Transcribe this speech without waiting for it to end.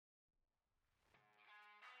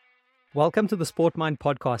Welcome to the Sport Mind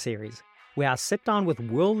podcast series, where I sit down with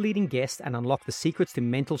world-leading guests and unlock the secrets to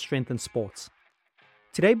mental strength in sports.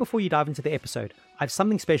 Today, before you dive into the episode, I have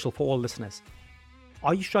something special for all listeners.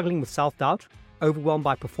 Are you struggling with self-doubt, overwhelmed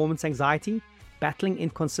by performance anxiety, battling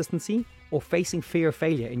inconsistency, or facing fear of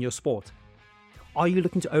failure in your sport? Are you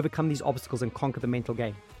looking to overcome these obstacles and conquer the mental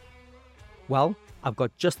game? Well, I've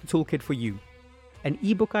got just the toolkit for you. An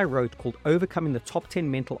ebook I wrote called Overcoming the Top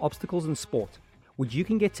 10 Mental Obstacles in Sport, which you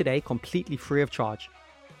can get today completely free of charge.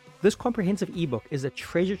 This comprehensive ebook is a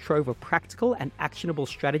treasure trove of practical and actionable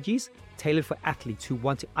strategies tailored for athletes who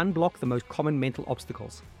want to unblock the most common mental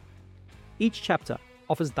obstacles. Each chapter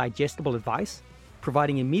offers digestible advice,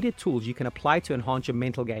 providing immediate tools you can apply to enhance your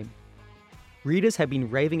mental game. Readers have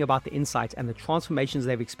been raving about the insights and the transformations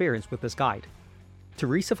they've experienced with this guide.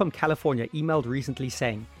 Teresa from California emailed recently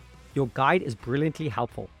saying, "Your guide is brilliantly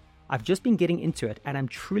helpful. I've just been getting into it and I'm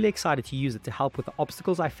truly excited to use it to help with the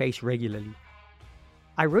obstacles I face regularly."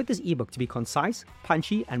 I wrote this ebook to be concise,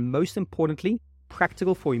 punchy, and most importantly,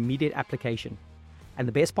 practical for immediate application. And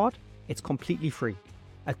the best part? It's completely free,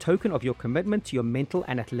 a token of your commitment to your mental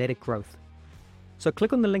and athletic growth. So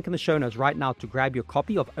click on the link in the show notes right now to grab your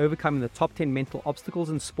copy of Overcoming the Top 10 Mental Obstacles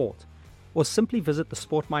in Sport, or simply visit the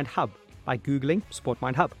Sport Mind Hub by Googling Sport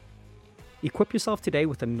Mind Hub. Equip yourself today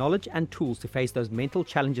with the knowledge and tools to face those mental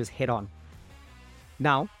challenges head on.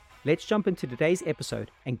 Now, let's jump into today's episode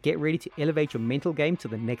and get ready to elevate your mental game to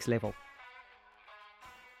the next level.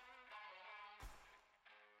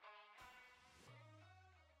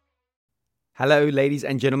 Hello, ladies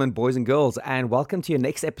and gentlemen, boys and girls, and welcome to your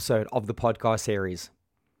next episode of the podcast series.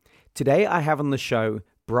 Today, I have on the show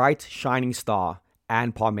bright, shining star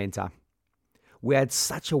Anne Parmenter. We had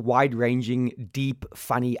such a wide-ranging, deep,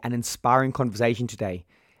 funny, and inspiring conversation today,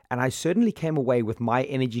 and I certainly came away with my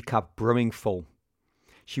energy cup brimming full.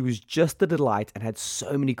 She was just a delight and had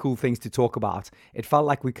so many cool things to talk about. It felt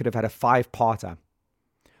like we could have had a 5-parter.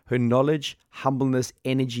 Her knowledge, humbleness,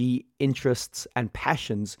 energy, interests, and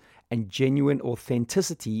passions, and genuine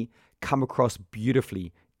authenticity come across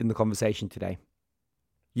beautifully in the conversation today.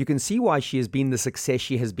 You can see why she has been the success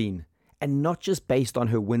she has been, and not just based on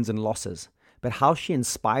her wins and losses, but how she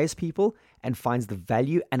inspires people and finds the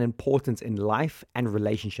value and importance in life and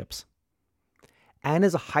relationships. Anne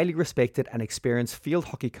is a highly respected and experienced field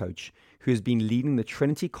hockey coach who has been leading the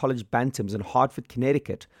Trinity College Bantams in Hartford,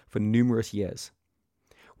 Connecticut for numerous years.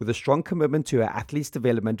 With a strong commitment to her athletes'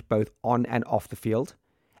 development both on and off the field,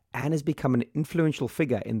 Anne has become an influential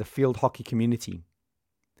figure in the field hockey community.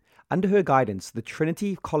 Under her guidance, the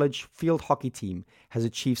Trinity College field hockey team has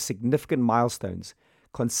achieved significant milestones,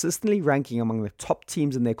 consistently ranking among the top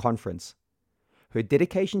teams in their conference. Her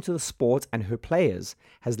dedication to the sport and her players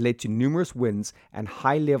has led to numerous wins and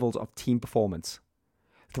high levels of team performance.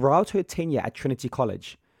 Throughout her tenure at Trinity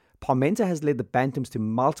College, Parmenter has led the Bantams to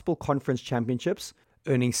multiple conference championships,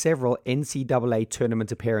 earning several NCAA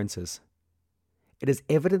tournament appearances. It is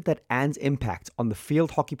evident that Anne's impact on the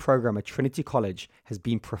field hockey program at Trinity College has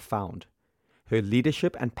been profound. Her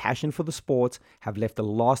leadership and passion for the sport have left a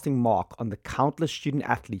lasting mark on the countless student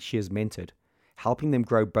athletes she has mentored, helping them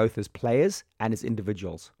grow both as players and as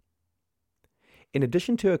individuals. In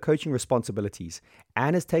addition to her coaching responsibilities,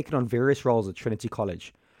 Anne has taken on various roles at Trinity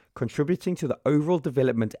College, contributing to the overall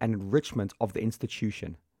development and enrichment of the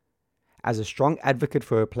institution. As a strong advocate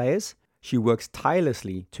for her players, she works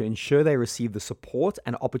tirelessly to ensure they receive the support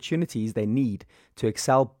and opportunities they need to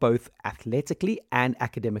excel both athletically and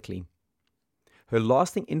academically. Her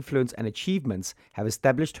lasting influence and achievements have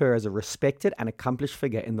established her as a respected and accomplished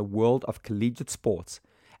figure in the world of collegiate sports,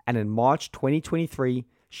 and in March 2023,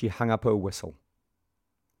 she hung up her whistle.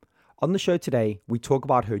 On the show today, we talk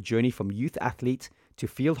about her journey from youth athlete to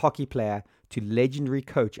field hockey player to legendary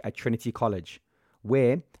coach at Trinity College,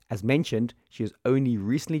 where, as mentioned, she has only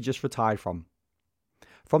recently just retired from.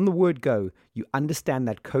 From the word go, you understand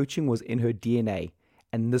that coaching was in her DNA,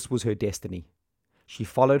 and this was her destiny. She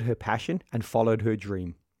followed her passion and followed her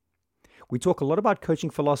dream. We talk a lot about coaching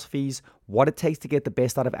philosophies, what it takes to get the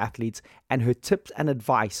best out of athletes, and her tips and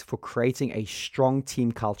advice for creating a strong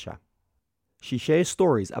team culture. She shares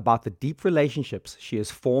stories about the deep relationships she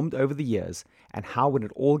has formed over the years and how when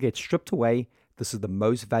it all gets stripped away, this is the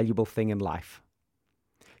most valuable thing in life.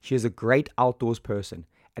 She is a great outdoors person,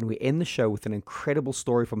 and we end the show with an incredible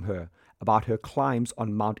story from her about her climbs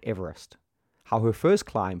on Mount Everest, how her first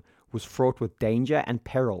climb was fraught with danger and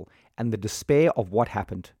peril and the despair of what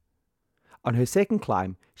happened. On her second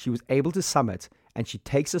climb, she was able to summit, and she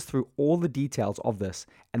takes us through all the details of this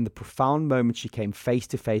and the profound moment she came face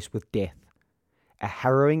to face with death. A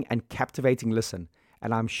harrowing and captivating listen,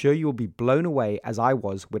 and I'm sure you will be blown away as I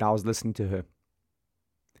was when I was listening to her.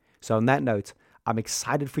 So, on that note, I'm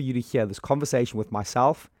excited for you to hear this conversation with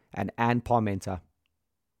myself and Anne Parmenter.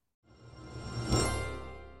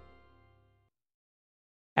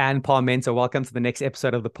 Anne Parmenter, welcome to the next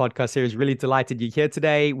episode of the podcast series. Really delighted you're here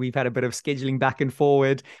today. We've had a bit of scheduling back and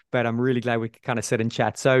forward, but I'm really glad we could kind of sit and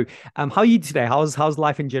chat. So, how are you today? How's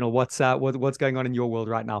life in general? What's going on in your world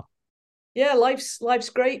right now? Yeah, life's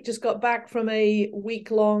great. Just got back from a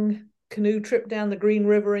week-long canoe trip down the Green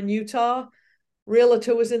River in Utah.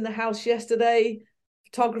 Realtor was in the house yesterday.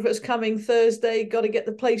 Photographer's coming Thursday. Got to get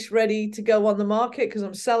the place ready to go on the market because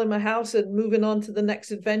I'm selling my house and moving on to the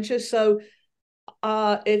next adventure. So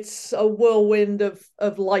it's a whirlwind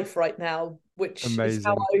of life right now, which is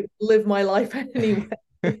how Amazing. I live my life anyway.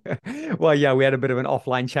 Well, yeah, we had a bit of an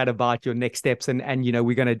offline chat about your next steps, and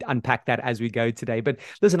we're going to unpack that as we go today. But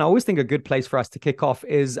listen, I always think a good place for us to kick off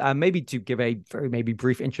is maybe to give a very maybe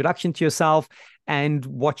brief introduction to yourself and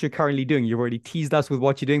what you're currently doing. You've already teased us with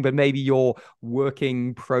what you're doing, but maybe your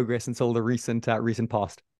working progress until the recent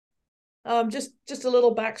past. Just a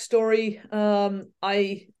little backstory.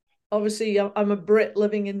 I obviously I'm a Brit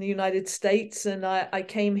living in the United States, and I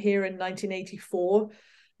came here in 1984.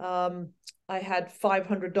 I had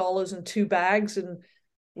 $500 and two bags, and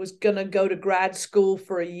was gonna go to grad school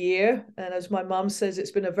for a year. And as my mom says,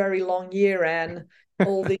 it's been a very long year, and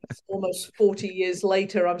all these almost 40 years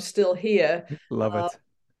later, I'm still here. Love Uh, it.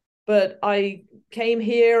 but I came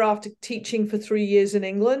here after teaching for 3 years in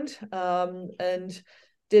England, and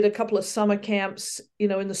did a couple of summer camps,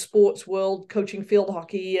 in the sports world, coaching field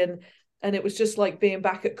hockey, and it was just like being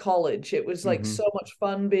back at college. It was like Hmm. so much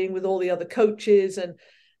fun being with all the other coaches and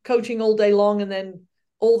coaching all day long, and then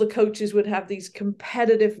all the coaches would have these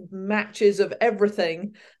competitive matches of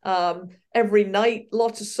everything every night,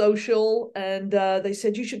 lots of social, and they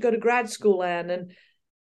said you should go to grad school, Anne. And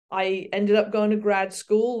I ended up going to grad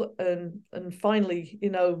school, and finally,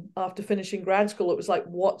 after finishing grad school, it was like,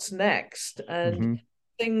 what's next? And Hmm.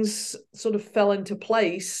 things sort of fell into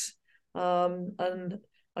place. And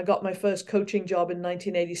I got my first coaching job in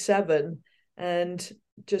 1987, and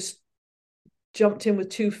just jumped in with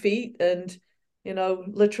 2 feet. And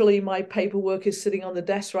literally my paperwork is sitting on the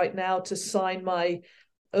desk right now to sign my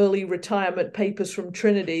early retirement papers from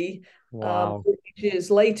Trinity, Wow. years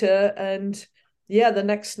later. And yeah, the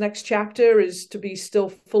next chapter is to be still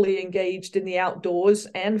fully engaged in the outdoors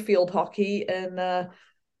and field hockey. And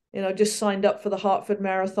just signed up for the Hartford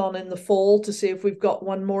Marathon in the fall to see if we've got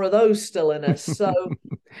one more of those still in us. So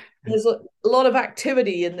there's a lot of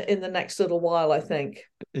activity in the next little while, I think.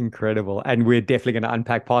 Incredible. And we're definitely going to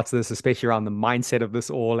unpack parts of this, especially around the mindset of this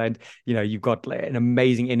all. And, you've got an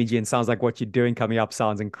amazing energy, and sounds like what you're doing coming up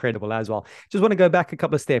sounds incredible as well. Just want to go back a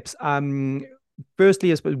couple of steps.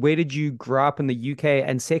 Firstly, I suppose, where did you grow up in the UK?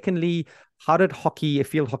 And secondly, how did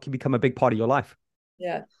field hockey become a big part of your life?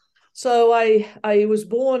 Yeah. So I was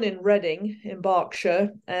born in Reading in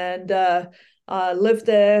Berkshire, and lived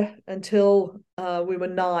there until we were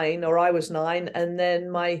 9, or I was 9. And then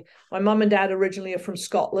my mum and dad originally are from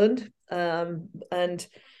Scotland, and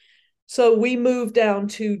so we moved down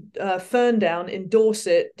to Ferndown in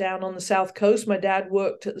Dorset, down on the south coast. My dad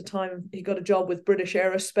worked at the time; he got a job with British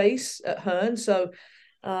Aerospace at Herne, so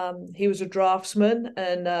he was a draftsman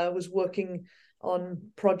and was working on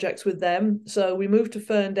projects with them. So we moved to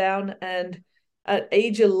Ferndown, and at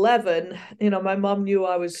age 11, my mum knew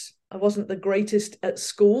I wasn't the greatest at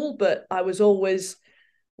school, but I was always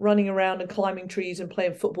running around and climbing trees and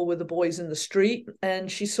playing football with the boys in the street.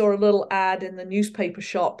 And she saw a little ad in the newspaper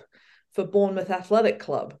shop for Bournemouth Athletic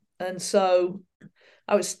Club. And so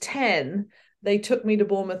I was 10. They took me to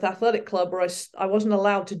Bournemouth Athletic Club, where I wasn't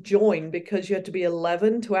allowed to join because you had to be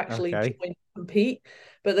 11 to actually join Okay. and compete.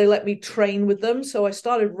 But they let me train with them. So I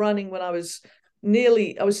started running when I was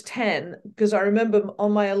 10, because I remember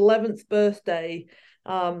on my 11th birthday,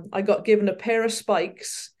 I got given a pair of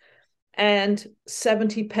spikes and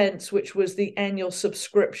 70 pence, which was the annual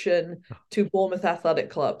subscription to Bournemouth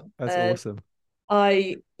Athletic Club. That's And awesome.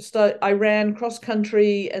 I ran cross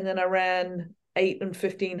country, and then I ran 8 and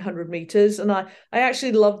 1500 meters, and I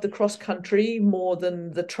actually loved the cross country more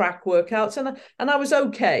than the track workouts. And I was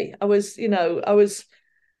okay. I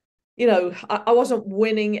wasn't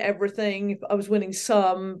winning everything. I was winning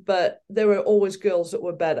some, but there were always girls that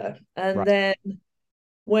were better. And Right. then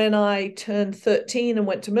when I turned 13 and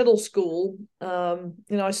went to middle school,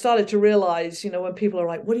 I started to realize, when people are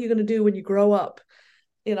like, what are you going to do when you grow up?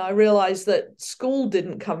 I realized that school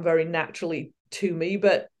didn't come very naturally to me,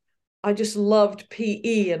 but I just loved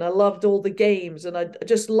PE, and I loved all the games, and I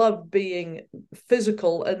just loved being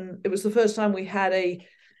physical. And it was the first time we had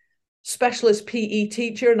specialist PE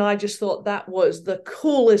teacher, and I just thought that was the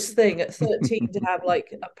coolest thing at 13 to have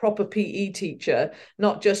like a proper PE teacher,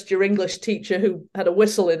 not just your English teacher who had a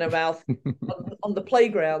whistle in her mouth on the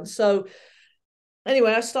playground. So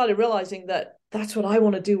anyway, I started realizing that that's what I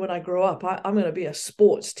want to do when I grow up. I'm going to be a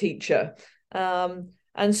sports teacher.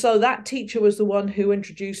 And so that teacher was the one who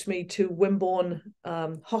introduced me to Wimborne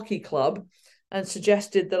Hockey Club and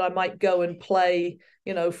suggested that I might go and play,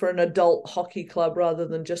 for an adult hockey club rather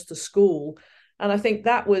than just a school. And I think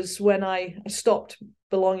that was when I stopped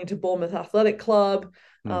belonging to Bournemouth Athletic Club.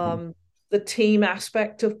 Mm-hmm. The team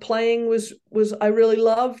aspect of playing was I really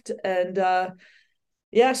loved. And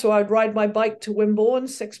so I'd ride my bike to Wimborne,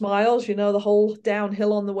 6 miles, the whole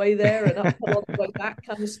downhill on the way there and uphill on the way back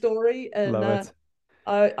kind of story. And love it.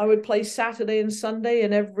 I would play Saturday and Sunday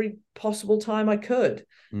and every possible time I could.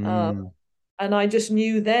 And I just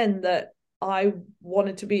knew then that I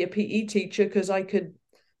wanted to be a PE teacher because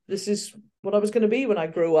this is what I was going to be when I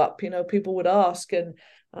grew up. People would ask. And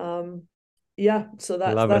so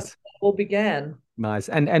that's how it all began. Nice.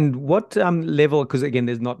 And what level, because again,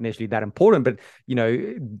 there's not necessarily that important, but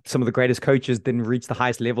some of the greatest coaches didn't reach the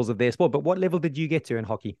highest levels of their sport. But what level did you get to in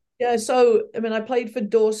hockey? Yeah, so I played for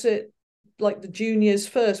Dorset, like the juniors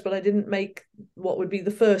first, but I didn't make what would be the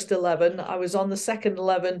first 11. I was on the second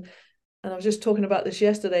 11, and I was just talking about this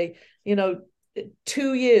yesterday.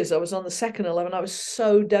 2 years I was on the second 11. I was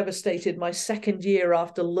so devastated. My second year,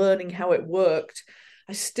 after learning how it worked,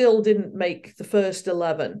 I still didn't make the first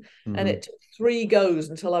 11, and it took 3 goes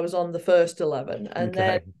until I was on the first 11. And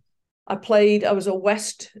then I was a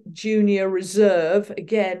West junior reserve.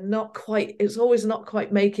 Again, not quite, it's always not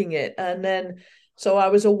quite making it. And then, so I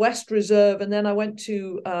was a West reserve, and then I went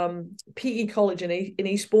to PE college in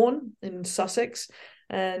Eastbourne in Sussex,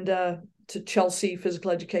 and to Chelsea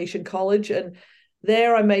Physical Education College. And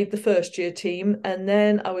there I made the first year team. And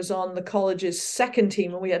then I was on the college's second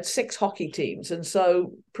team, and we had 6 hockey teams. And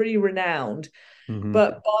so pretty renowned. Mm-hmm.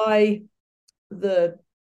 But by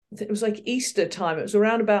it was like Easter time, it was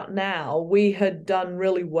around about now, we had done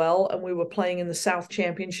really well and we were playing in the South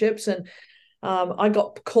Championships. And I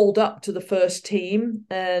got called up to the first team,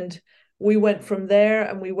 and we went from there,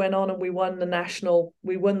 and we went on and we won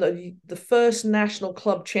the first national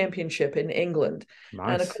club championship in England.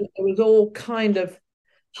 Nice. And of course, it was all kind of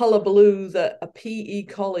hullabaloo that a PE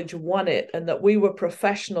college won it and that we were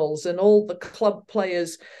professionals, and all the club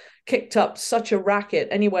players kicked up such a racket.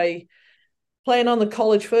 Anyway, playing on the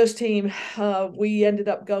college first team, we ended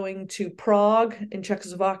up going to Prague in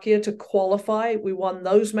Czechoslovakia to qualify. We won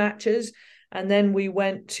those matches. And then we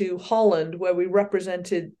went to Holland, where we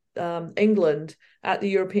represented England at the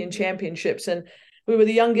European Championships. And we were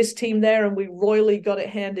the youngest team there, and we royally got it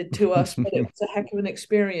handed to us, but it was a heck of an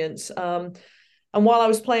experience. And while I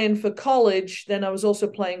was playing for college, then I was also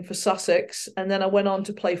playing for Sussex. And then I went on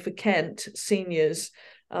to play for Kent seniors.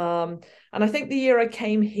 And I think the year I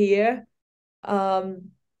came here, I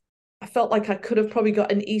felt like I could have probably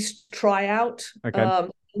got an East tryout. Okay.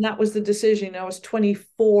 And that was the decision. I was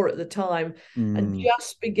 24 at the time and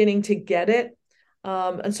just beginning to get it.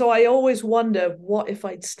 And so I always wonder, what if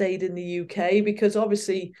I'd stayed in the UK? Because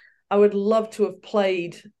obviously I would love to have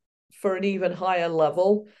played for an even higher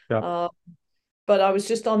level. Yeah. But I was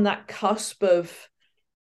just on that cusp of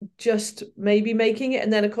just maybe making it.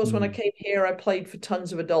 And then, of course, when I came here, I played for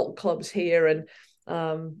tons of adult clubs here, and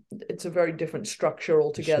it's a very different structure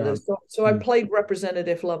altogether. Sure. So I played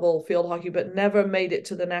representative level field hockey, but never made it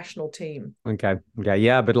to the national team. Okay.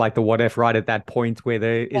 Yeah, but like the what if right at that point where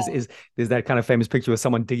there's that kind of famous picture of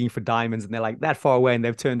someone digging for diamonds, and they're like that far away and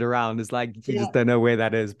they've turned around. It's like you just don't know where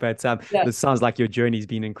that is. But this sounds like your journ's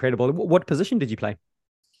been incredible. What position did you play?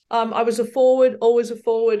 I was a forward, always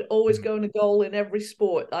going to goal in every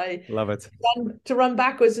sport. I love it. To run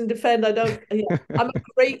backwards and defend. I don't. I'm a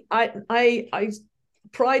great. I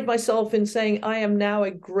pride myself in saying I am now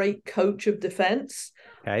a great coach of defense,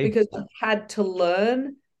 because I've had to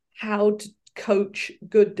learn how to coach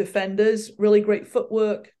good defenders. Really great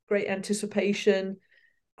footwork, great anticipation,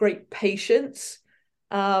 great patience.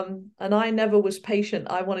 And I never was patient.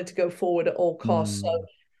 I wanted to go forward at all costs. So,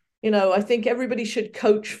 I think everybody should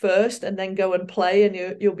coach first and then go and play,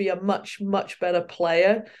 and you'll be a much, much better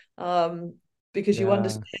player, because you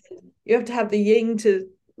understand you have to have the yin to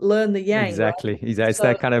learn the yang. Exactly. Right? It's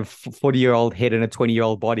that kind of 40-year-old head and a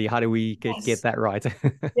 20-year-old body. How do we get that right?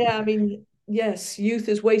 Yeah, yes, youth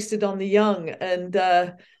is wasted on the young. And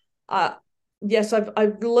yes,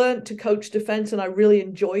 I've learned to coach defense, and I really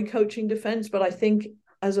enjoy coaching defense, but I think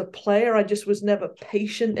as a player, I just was never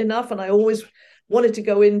patient enough, and I always wanted to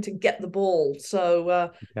go in to get the ball.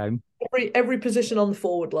 So every position on the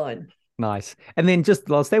forward line. Nice. And then just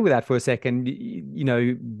I'll stay with that for a second.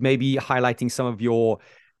 Maybe highlighting some of your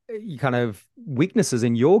kind of weaknesses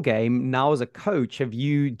in your game now as a coach.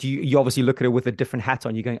 You obviously look at it with a different hat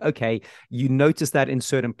on? You're going, okay, you notice that in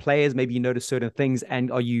certain players, maybe you notice certain things,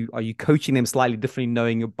 and are you coaching them slightly differently,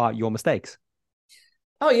 knowing about your mistakes?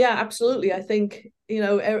 Oh yeah, absolutely. I think,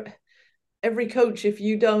 every coach, if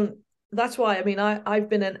you don't, that's why, I mean, I've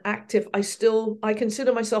been an active, I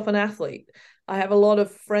consider myself an athlete. I have a lot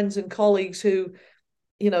of friends and colleagues who,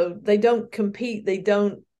 they don't compete, they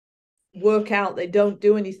don't work out, they don't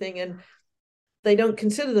do anything, and they don't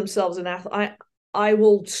consider themselves an athlete. I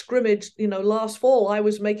will scrimmage. Last fall I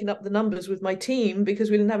was making up the numbers with my team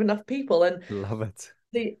because we didn't have enough people. And Love it.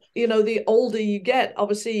 the older you get,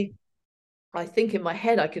 obviously, I think in my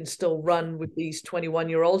head I can still run with these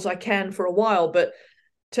 21-year-olds. I can for a while, but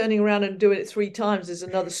turning around and doing it 3 times is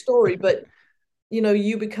another story. But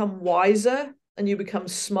you become wiser and you become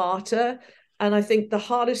smarter. And I think the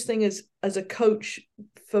hardest thing is, as a coach,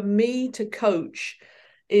 for me to coach,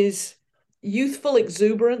 is youthful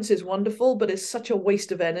exuberance is wonderful, but it's such a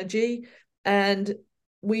waste of energy. And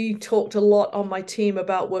we talked a lot on my team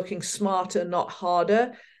about working smarter, not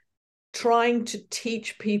harder, trying to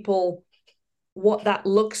teach people what that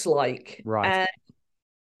looks like. Right. And,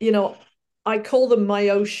 you know, I call them my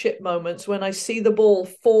oh shit moments, when I see the ball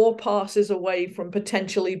 4 passes away from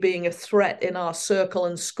potentially being a threat in our circle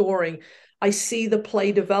and scoring. I see the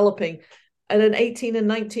play developing. At an 18 and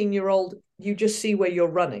 19-year-old, you just see where you're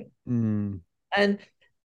running. Mm. And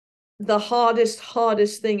the hardest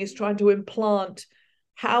thing is trying to implant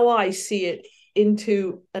how I see it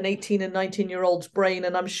into an 18 and 19-year-old's brain.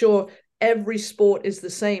 And I'm sure every sport is the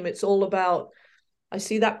same. It's all about, I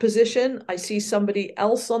see that position, I see somebody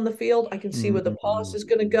else on the field, I can see where the pass Mm. is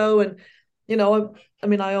going to go. And, I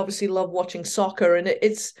mean, I obviously love watching soccer, and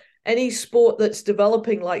it's any sport that's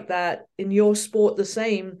developing like that. In your sport, the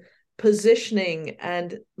same positioning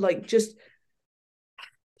and like just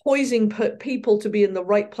poising people to be in the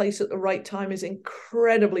right place at the right time is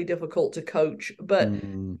incredibly difficult to coach. But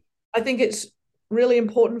Mm. I think it's really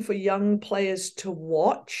important for young players to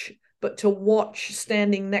watch, but to watch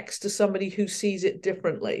standing next to somebody who sees it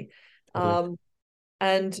differently. Totally.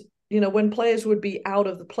 And, when players would be out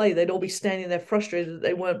of the play, they'd all be standing there frustrated that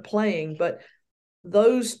they weren't playing. But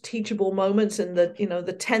those teachable moments and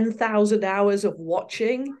the 10,000 hours of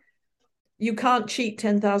watching, you can't cheat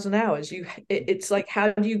 10,000 hours. It's like,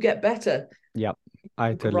 how do you get better? Yep.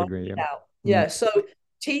 I totally agree. Yeah. Out. Mm. Yeah. So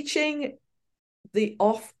teaching the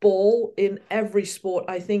off ball in every sport,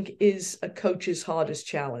 I think, is a coach's hardest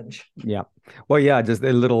challenge. Yeah. Well, yeah, just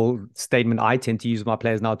a little statement I tend to use with my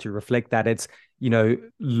players now to reflect that it's,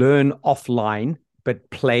 learn offline, but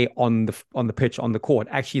play on the pitch, on the court.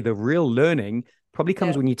 Actually, the real learning probably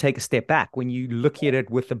comes Yeah. when you take a step back, when you look at it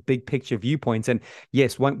with a big picture viewpoints. And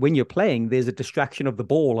yes, when you're playing, there's a distraction of the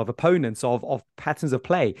ball, of opponents, of patterns of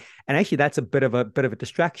play. And actually that's a bit of a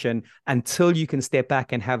distraction until you can step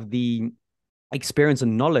back and have the experience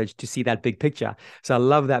and knowledge to see that big picture. So I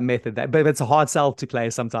love that method. But it's a hard sell to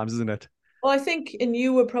players sometimes, isn't it? Well, I think, and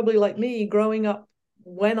you were probably like me growing up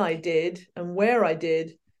when I did and where I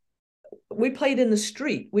did, we played in the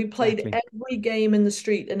street. We played Exactly. every game in the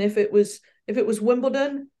street. And if it was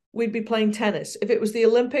Wimbledon, we'd be playing tennis. If it was the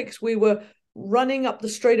Olympics, we were running up the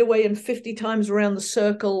straightaway and 50 times around the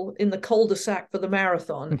circle in the cul-de-sac for the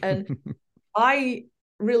marathon. And I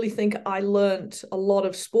really think I learned a lot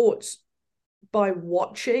of sports by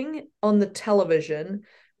watching on the television.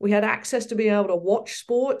 We had access to being able to watch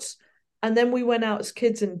sports, and then we went out as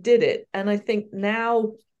kids and did it. And I think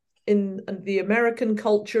now in the American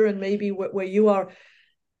culture, and maybe where you are,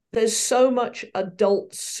 there's so much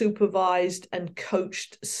adult supervised and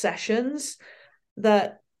coached sessions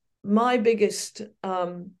that my biggest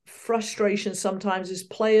frustration sometimes is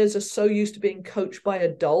players are so used to being coached by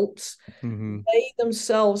adults, Mm-hmm. they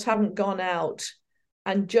themselves haven't gone out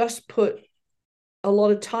and just put a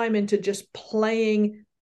lot of time into just playing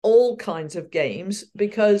all kinds of games,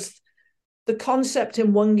 because the concept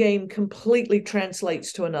in one game completely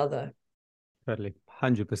translates to another. Totally.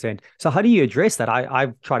 100%. So how do you address that?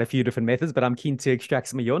 I've tried a few different methods, but I'm keen to extract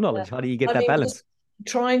some of your Yeah. knowledge. How do you get I that mean, balance? just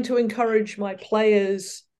trying to encourage my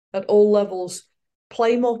players at all levels,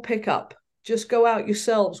 play more pickup. Just go out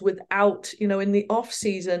yourselves without, in the off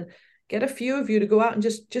season, get a few of you to go out and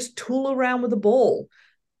just tool around with the ball.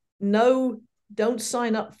 No, don't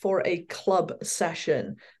sign up for a club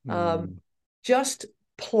session. Mm. Just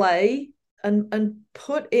play and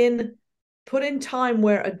put in time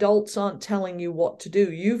where adults aren't telling you what to do.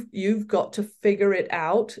 You've got to figure it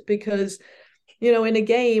out, because in a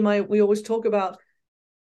game, we always talk about,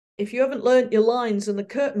 if you haven't learned your lines and the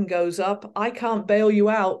curtain goes up, I can't bail you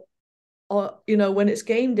out. Or, when it's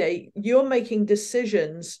game day, you're making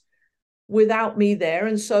decisions without me there.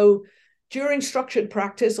 And so during structured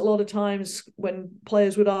practice, a lot of times when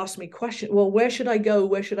players would ask me questions, well, where should I go?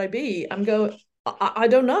 Where should I be? I'm going, I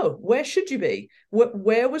don't know. Where should you be?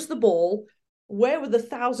 Where was the ball? Where were the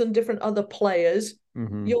 1,000 different other players?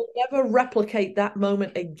 Mm-hmm. You'll never replicate that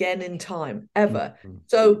moment again in time, ever. Mm-hmm.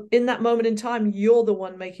 So in that moment in time, you're the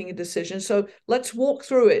one making a decision. So let's walk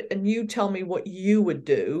through it and you tell me what you would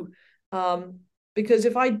do. Because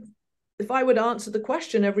if I would answer the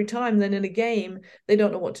question every time, then in a game, they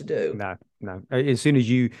don't know what to do. No. As soon as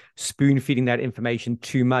you spoon feeding that information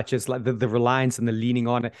too much, it's like the reliance and the leaning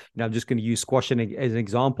on it. I'm just going to use squashing as an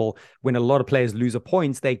example. When a lot of players lose a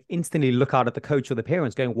point, they instantly look out at the coach or the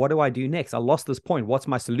parents going, what do I do next? I lost this point. What's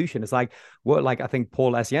my solution? It's like, well, like I think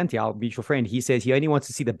Paul Asianti, our mutual friend, he says he only wants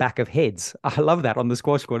to see the back of heads. I love that on the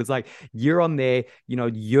squash court. It's like, you're on there,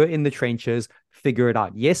 you're in the trenches, figure it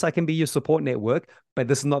out. Yes, I can be your support network, but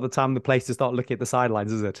this is not the time, the place to start looking at the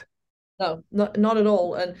sidelines, is it? No, not at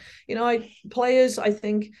all. And players, I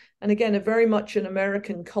think, and again, are very much an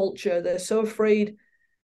American culture. They're so afraid.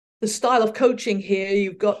 The style of coaching here,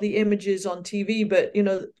 you've got the images on TV, but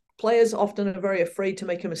players often are very afraid to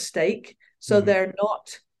make a mistake. So they're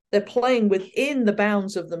playing within the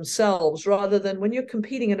bounds of themselves, rather than when you're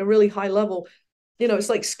competing at a really high level. It's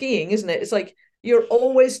like skiing, isn't it? It's like you're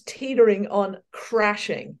always teetering on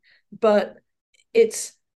crashing, but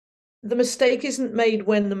the mistake isn't made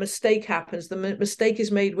when the mistake happens. The mistake is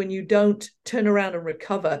made when you don't turn around and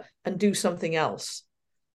recover and do something else.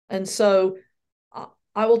 And so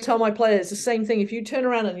I will tell my players the same thing. If you turn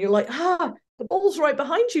around and you're like, the ball's right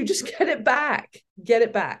behind you, just get it back. Get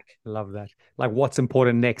it back. Love that. Like what's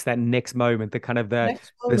important next, that next moment, the kind of the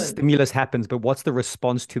stimulus happens, but what's the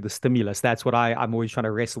response to the stimulus? That's what I'm always trying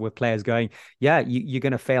to wrestle with players going, yeah, you're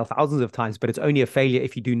going to fail thousands of times, but it's only a failure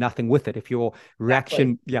if you do nothing with it. If your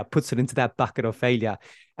reaction, puts it into that bucket of failure.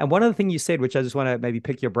 And one other thing you said, which I just want to maybe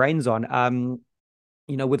pick your brains on,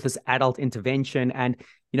 with this adult intervention and,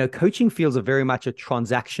 coaching feels very much a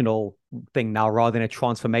transactional thing now rather than a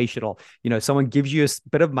transformational. Someone gives you a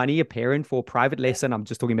bit of money, a parent, for a private lesson. I'm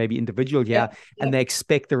just talking maybe individual here, and they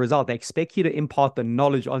expect the result. They expect you to impart the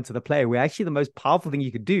knowledge onto the player, where actually the most powerful thing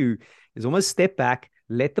you could do is almost step back,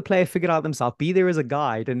 let the player figure it out themselves, be there as a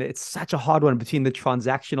guide. And it's such a hard one between the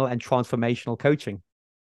transactional and transformational coaching.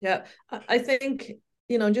 Yeah, I think,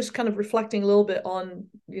 just kind of reflecting a little bit on,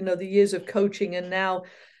 the years of coaching, and now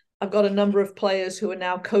I've got a number of players who are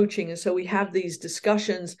now coaching. And so we have these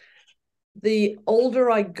discussions. The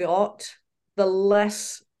older I got, the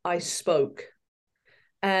less I spoke.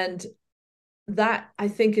 And that, I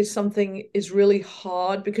think, is really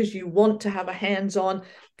hard, because you want to have a hands-on,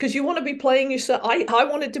 because you want to be playing yourself. I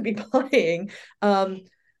wanted to be playing,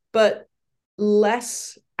 but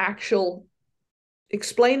less actual.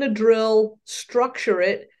 Explain a drill, structure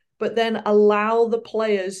it, but then allow the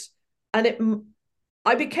players. And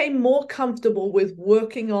I became more comfortable with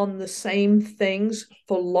working on the same things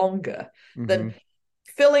for longer than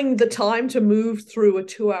filling the time to move through a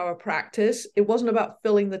 2-hour practice. It wasn't about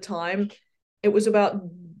filling the time. It was about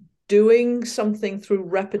doing something through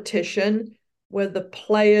repetition, where the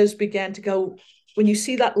players began to go, when you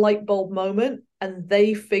see that light bulb moment and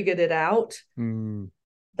they figured it out,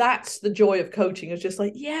 that's the joy of coaching. It's just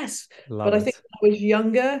like, yes. But I think when I was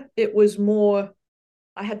younger, it was more,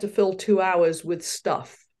 I had to fill 2 hours with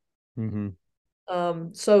stuff.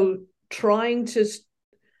 So trying to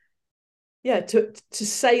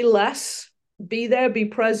say less, be there, be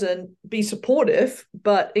present, be supportive,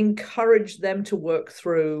 but encourage them to work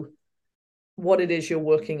through what it is you're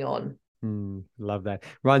working on. Love that.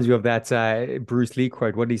 Reminds you of that Bruce Lee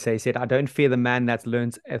quote. What did he say? He said, I don't fear the man that's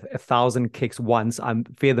learned 1,000 kicks once. I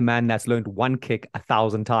fear the man that's learned one kick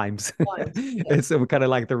 1,000 times. It's kind of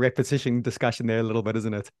like the repetition discussion there a little bit,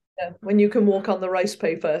 isn't it? Yeah. When you can walk on the rice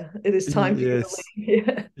paper, it is time for you to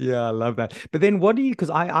leave. Yeah, I love that. But then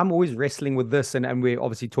because I'm always wrestling with this, and we're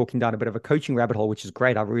obviously talking down a bit of a coaching rabbit hole, which is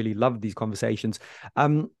great. I really love these conversations.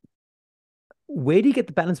 Where do you get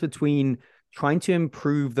the balance between trying to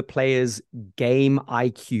improve the player's game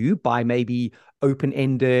IQ by maybe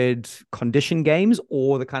open-ended condition games,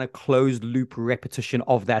 or the kind of closed loop repetition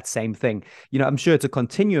of that same thing? I'm sure it's a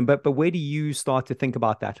continuum, but where do you start to think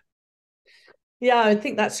about that? Yeah, I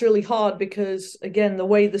think that's really hard, because again, the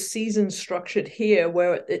way the season's structured here,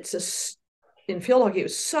 where it feel like it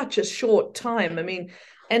was such a short time. I mean,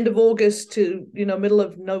 end of August to middle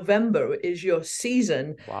of November is your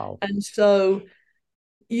season. Wow. And so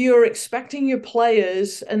you're expecting your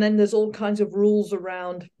players, and then there's all kinds of rules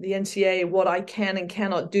around the NCAA, what I can and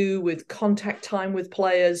cannot do with contact time with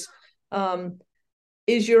players,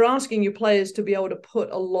 is you're asking your players to be able to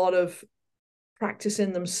put a lot of practice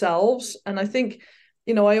in themselves. And I think,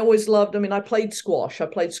 I always loved, I played squash. I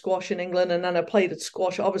played squash in England, and then I played at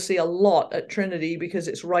squash, obviously a lot at Trinity because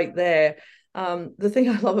it's right there. The thing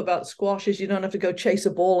I love about squash is you don't have to go chase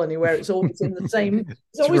a ball anywhere. It's always in the same, it's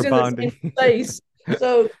It's always in the same rebounding. space.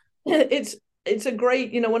 So it's a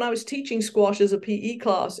great, when I was teaching squash as a PE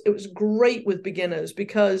class, it was great with beginners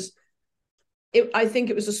because I think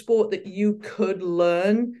it was a sport that you could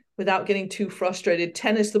learn without getting too frustrated.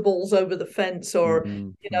 Tennis, the ball's over the fence, or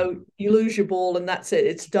you lose your ball and that's it,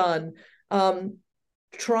 it's done.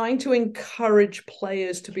 Trying to encourage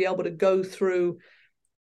players to be able to go through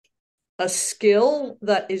a skill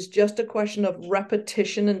that is just a question of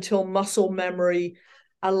repetition until muscle memory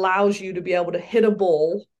allows you to be able to hit a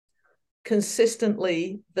ball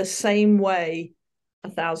consistently the same way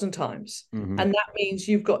 1,000 times. And that means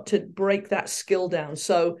you've got to break that skill down.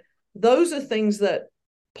 So those are things that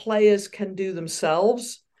players can do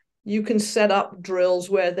themselves. You can set up drills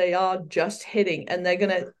where they are just hitting, and they're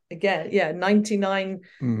going to, again, 99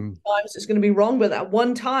 times it's going to be wrong. But that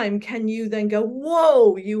one time, can you then go,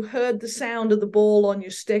 whoa, you heard the sound of the ball on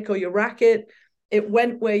your stick or your racket. It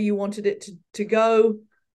went where you wanted it to go.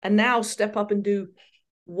 And now step up and do,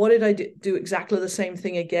 what did I do exactly the same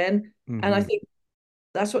thing again? And I think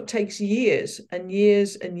that's what takes years and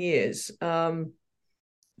years and years.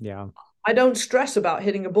 Yeah. I don't stress about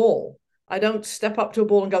hitting a ball. I don't step up to a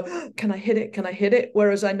ball and go, oh, can I hit it? Can I hit it?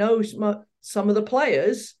 Whereas I know some of the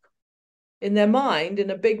players in their mind in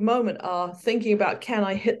a big moment are thinking about, can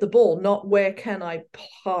I hit the ball? Not where can I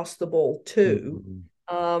pass the ball to?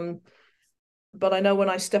 But I know when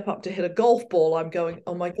I step up to hit a golf ball, I'm going,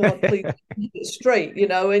 oh my God, please hit it straight.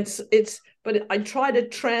 But I try to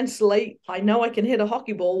translate. I know I can hit a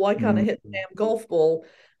hockey ball. Why can't I hit the damn golf ball?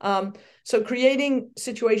 So creating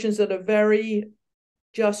situations that are very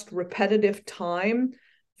just repetitive time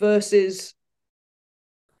versus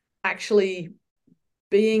actually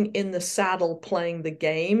being in the saddle playing the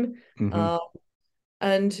game.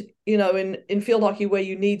 And, in field hockey, where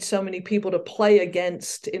you need so many people to play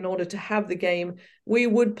against in order to have the game, we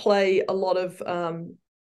would play a lot of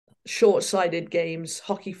short-sided games,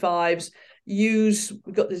 hockey fives. We've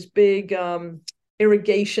got this big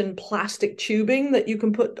irrigation plastic tubing that you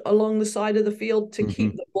can put along the side of the field to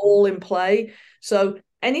keep the ball in play. So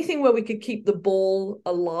anything where we could keep the ball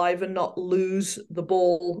alive and not lose the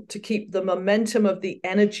ball, to keep the momentum of the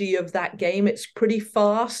energy of that game. It's pretty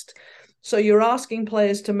fast. So you're asking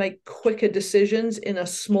players to make quicker decisions in a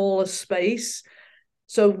smaller space.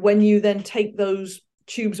 So when you then take those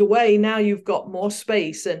tubes away, now you've got more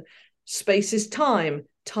space, and space is time.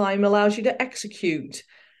 Time allows you to execute.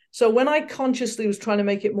 So when I consciously was trying to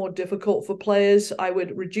make it more difficult for players, I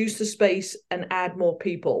would reduce the space and add more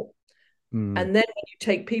people. And then when you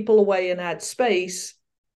take people away and add space,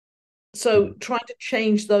 so trying to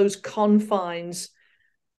change those confines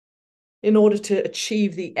in order to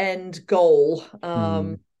achieve the end goal,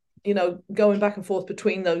 going back and forth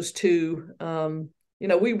between those two.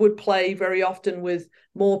 We would play very often with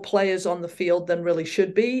more players on the field than really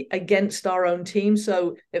should be against our own team.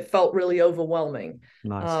 So it felt really overwhelming.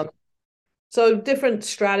 Nice. So different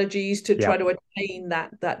strategies to try to attain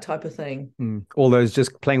that type of thing. All those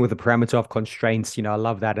just playing with the parameter of constraints, I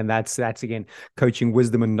love that. And that's again, coaching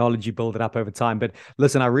wisdom and knowledge, you build it up over time. But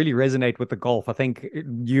listen, I really resonate with the golf. I think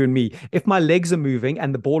you and me, if my legs are moving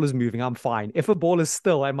and the ball is moving, I'm fine. If a ball is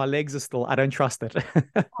still and my legs are still, I don't trust it.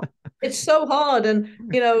 It's so hard. And,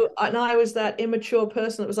 and I was that immature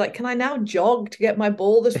person that was like, can I now jog to get my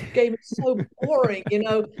ball? This game is so boring,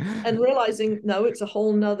 and realizing, no, it's a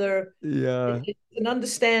whole nother, it's an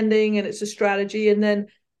understanding and it's a strategy. And then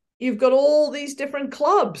you've got all these different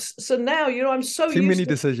clubs. So now, I'm so too used many to,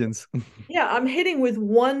 decisions. I'm hitting with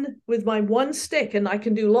my one stick, and I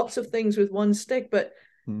can do lots of things with one stick, but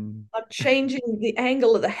I'm changing the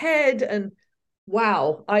angle of the head, and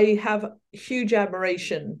wow, I have huge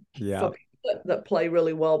admiration for people that play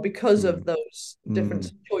really well because of those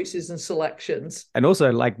different choices and selections. And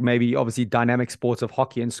also, like, maybe obviously dynamic sports of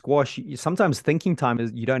hockey and squash, sometimes thinking time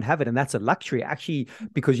is, you don't have it, and that's a luxury actually,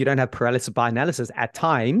 because you don't have paralysis by analysis. At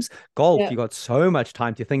times, golf, you got so much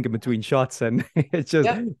time to think in between shots, and it just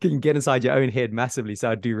can get inside your own head massively. So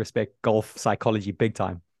I do respect golf psychology big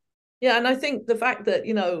time. Yeah, and I think the fact that,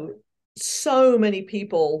 so many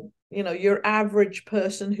people, your average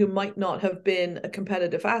person who might not have been a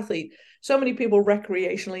competitive athlete, so many people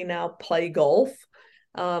recreationally now play golf.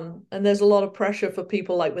 And there's a lot of pressure for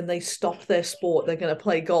people, like when they stop their sport, they're going to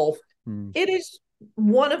play golf. Mm. It is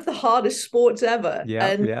one of the hardest sports ever. Yeah,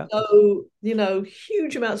 And yeah. so,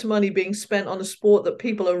 huge amounts of money being spent on a sport that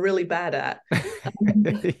people are really bad at.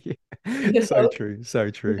 You So know? true, so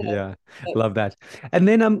true. Yeah. Yeah, love that. And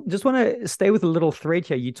then just want to stay with a little thread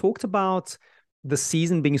here. You talked about the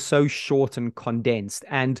season being so short and condensed,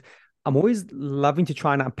 and I'm always loving to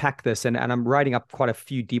try and unpack this, and I'm writing up quite a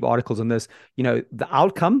few deep articles on this. The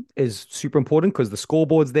outcome is super important because the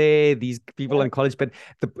scoreboard's there, these people Yeah. in college, but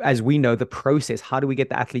as we know, the process, how do we get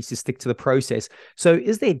the athletes to stick to the process? So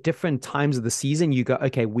is there different times of the season you go,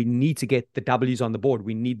 okay, we need to get the W's on the board,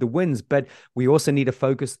 we need the wins, but we also need to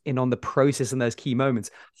focus in on the process in those key moments?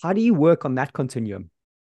 How do you work on that continuum?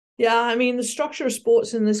 Yeah, I mean, the structure of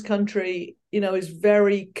sports in this country, is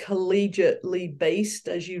very collegiately based,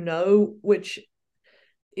 as you know, which,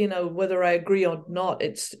 whether I agree or not,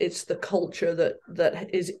 it's the culture that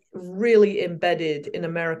is really embedded in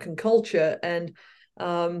American culture. And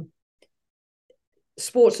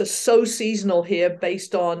sports are so seasonal here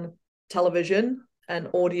based on television and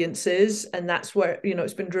audiences, and that's where,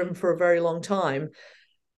 it's been driven for a very long time.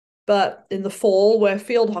 But in the fall, where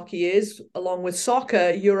field hockey is, along with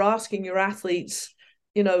soccer, you're asking your athletes,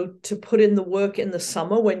 to put in the work in the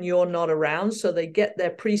summer when you're not around. So they get their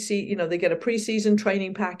they get a preseason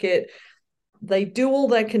training packet. They do all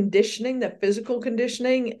their conditioning, their physical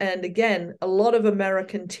conditioning. And again, a lot of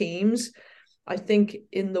American teams, I think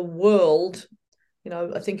in the world,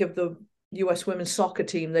 I think of the US women's soccer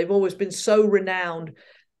team, they've always been so renowned.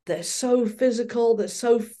 They're so physical, they're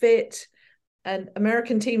so fit. And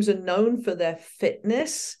American teams are known for their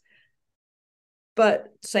fitness,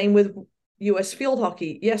 but same with US field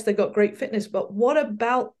hockey. Yes, they've got great fitness, but what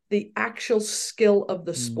about the actual skill of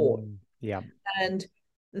the sport? Yeah. And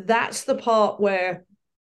that's the part where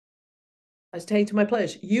I was saying to my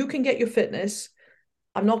players, you can get your fitness.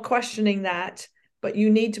 I'm not questioning that, but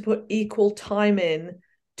you need to put equal time in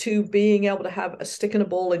to being able to have a stick and a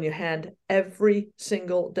ball in your hand every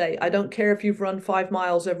single day. I don't care if you've run 5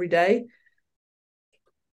 miles every day.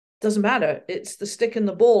 Doesn't matter. It's the stick and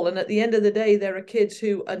the ball. And at the end of the day, there are kids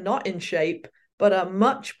who are not in shape, but are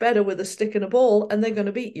much better with a stick and a ball, and they're going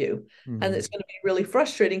to beat you. And it's going to be really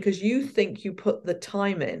frustrating because you think you put the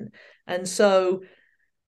time in. And so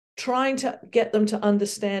trying to get them to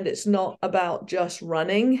understand it's not about just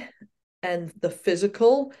running and the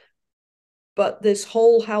physical, but this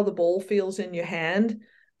whole how the ball feels in your hand.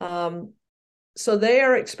 So they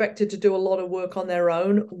are expected to do a lot of work on their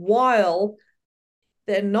own while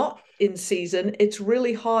they're not in season. It's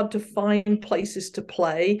really hard to find places to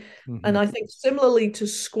play. And I think similarly to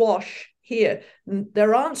squash here,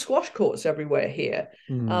 there aren't squash courts everywhere here.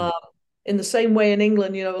 In the same way in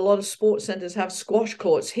England, a lot of sports centers have squash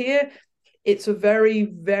courts. Here, it's a very,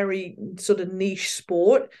 very sort of niche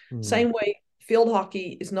sport. Same way field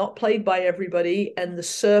hockey is not played by everybody, and the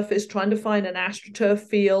surface, trying to find an AstroTurf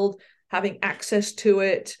field, having access to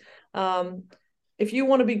it. If you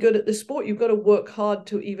want to be good at this sport, you've got to work hard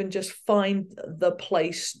to even just find the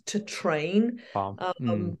place to train. Wow.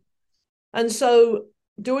 And so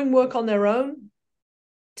doing work on their own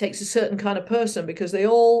takes a certain kind of person, because they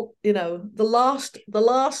all, the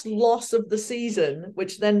last loss of the season,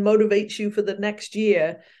 which then motivates you for the next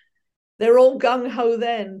year, they're all gung-ho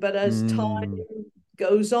then. But as time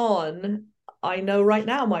goes on, I know right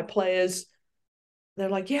now my players, they're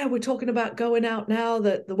like, yeah, we're talking about going out now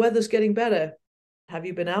that the weather's getting better. Have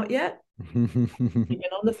you been out yet? You've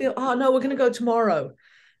been on the field? Oh, no, we're going to go tomorrow.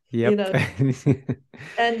 Yep.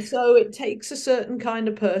 And so it takes a certain kind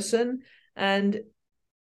of person. And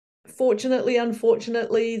fortunately,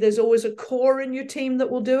 unfortunately, there's always a core in your team that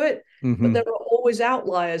will do it, but there are always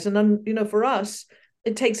outliers. And for us,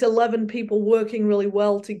 it takes 11 people working really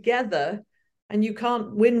well together, and you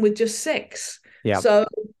can't win with just 6. Yeah. So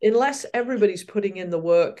unless everybody's putting in the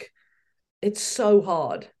work, it's so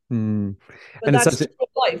hard. And But it's that's such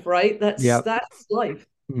a, life, right? yeah. That's life.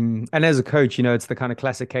 And as a coach, it's the kind of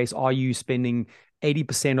classic case. Are you spending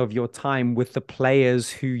 80% of your time with the players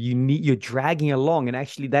who you're dragging along? And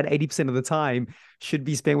actually that 80% of the time should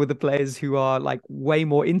be spent with the players who are like way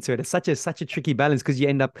more into it. It's such a tricky balance, because you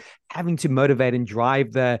end up having to motivate and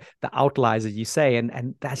drive the outliers, as you say.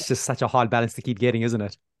 And that's just such a hard balance to keep getting, isn't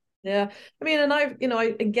it? Yeah. I mean, and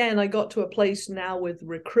I got to a place now with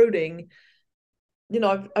recruiting.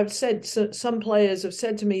 I've said, some players have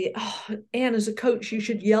said to me, oh, Anne, as a coach, you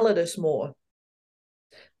should yell at us more.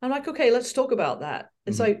 I'm like, okay, let's talk about that.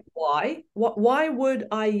 It's like, why? Why would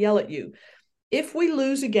I yell at you? If we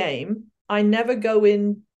lose a game, I never go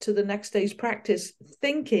into the next day's practice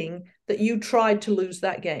thinking that you tried to lose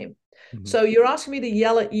that game. Mhm. So you're asking me to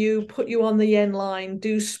yell at you, put you on the end line,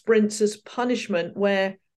 do sprints as punishment,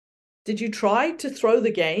 where did you try to throw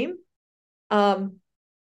the game?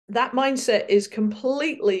 That mindset is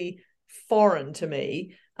completely foreign to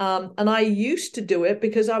me. And I used to do it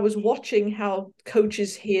because I was watching how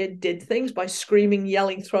coaches here did things by screaming,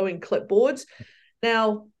 yelling, throwing clipboards.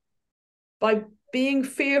 Now, by being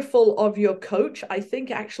fearful of your coach, I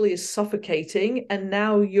think actually is suffocating. And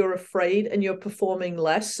now you're afraid and you're performing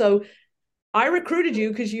less. So I recruited you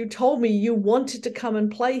because you told me you wanted to come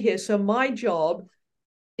and play here. So my job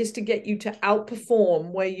is to get you to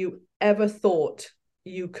outperform where you ever thought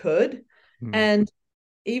you could. Mm. And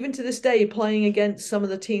even to this day, playing against some of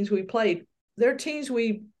the teams we played, there are teams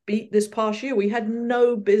we beat this past year we had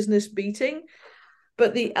no business beating.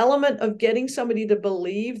 But the element of getting somebody to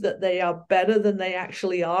believe that they are better than they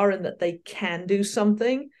actually are and that they can do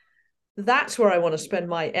something, that's where I want to spend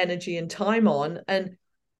my energy and time on. And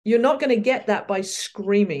you're not going to get that by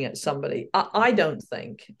screaming at somebody. I don't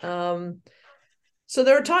think. So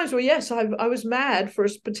there are times where, yes, I was mad for a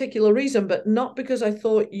particular reason, but not because I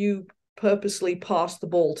thought you purposely passed the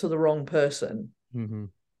ball to the wrong person. Mm-hmm.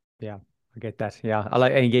 Yeah, I get that. Yeah, I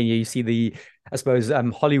like, and again, you see I suppose,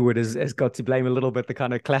 Hollywood has got to blame a little bit, the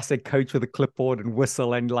kind of classic coach with a clipboard and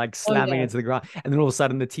whistle and like Oh, slamming yeah. into the ground, and then all of a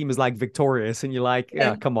sudden the team is like victorious, and you're like,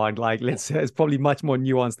 yeah, Yeah. come on, like it's probably much more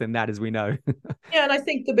nuanced than that, as we know. Yeah, and I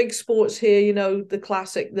think the big sports here, the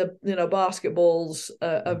classic, basketballs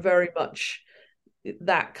are very much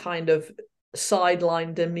that kind of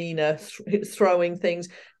sideline demeanor, throwing things.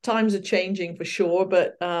 Times are changing for sure,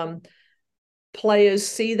 but players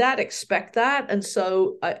see that, expect that. And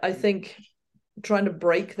so I think trying to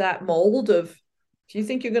break that mold of, if you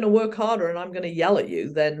think you're going to work harder and I'm going to yell at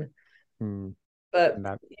you, then, Mm, but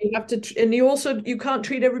no, you have to, and you can't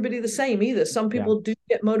treat everybody the same either. Some yeah. people do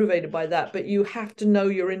get motivated by that, but you have to know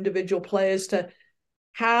your individual players to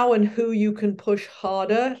how and who you can push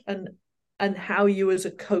harder, and how you as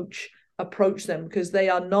a coach approach them, because they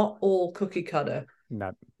are not all cookie cutter.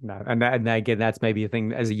 No, no. And again, that's maybe a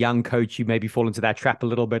thing as a young coach, you maybe fall into that trap a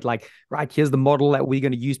little bit. Like, right, here's the model that we're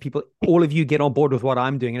going to use. People, all of you get on board with what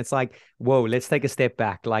I'm doing. And it's like, whoa, let's take a step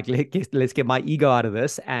back. Like, let's get my ego out of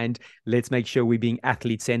this and let's make sure we're being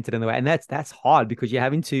athlete centered in the way. And that's hard because you're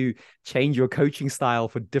having to change your coaching style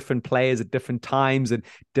for different players at different times and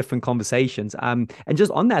different conversations. And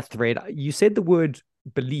just on that thread, you said the word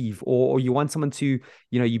believe, or you want someone to,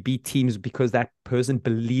 you beat teams because that person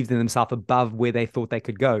believed in themselves above where they thought they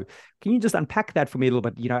could go. Can you just unpack that for me a little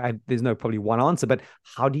bit? There's no probably one answer, but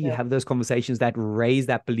how do you Yeah. have those conversations that raise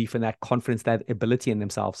that belief and that confidence, that ability in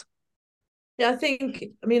themselves? Yeah,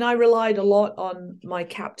 I relied a lot on my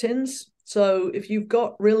captains. So if you've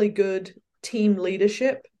got really good team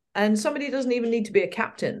leadership, and somebody doesn't even need to be a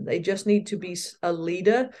captain, they just need to be a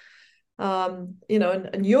leader. And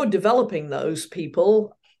you're developing those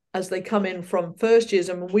people as they come in from first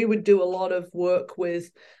years. I mean, we would do a lot of work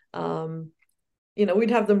with,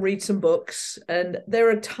 we'd have them read some books, and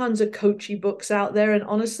there are tons of coachy books out there. And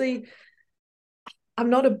honestly,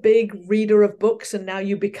 I'm not a big reader of books, and now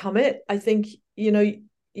you become it. I think,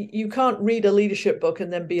 you can't read a leadership book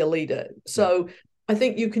and then be a leader. Yeah. So I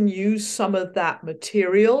think you can use some of that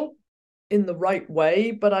material in the right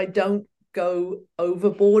way, but I don't go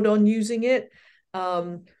overboard on using it.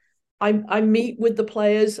 I meet with the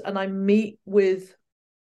players and I meet with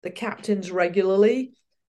the captains regularly,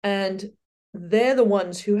 and they're the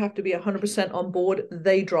ones who have to be 100% on board.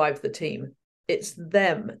 They drive the team. It's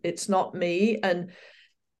them. It's not me. And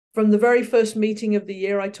from the very first meeting of the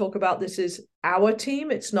year, I talk about this is our team.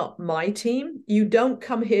 It's not my team. You don't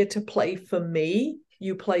come here to play for me.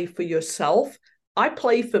 You play for yourself. I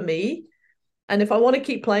play for me. And if I want to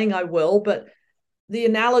keep playing, I will. But the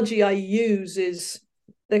analogy I use is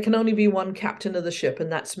there can only be one captain of the ship, and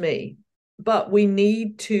that's me. But we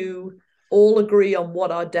need to all agree on what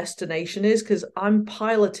our destination is, because I'm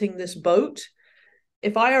piloting this boat.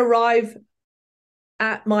 If I arrive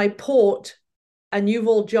at my port and you've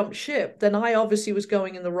all jumped ship, then I obviously was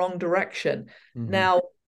going in the wrong direction. Mm-hmm. Now,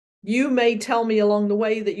 you may tell me along the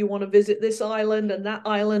way that you want to visit this island and that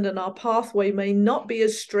island, and our pathway may not be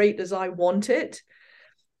as straight as I want it.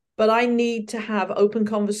 But I need to have open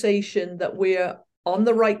conversation that we're on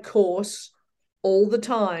the right course all the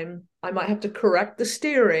time. I might have to correct the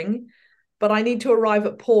steering, but I need to arrive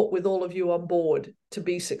at port with all of you on board to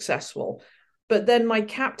be successful. But then my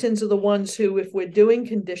captains are the ones who, if we're doing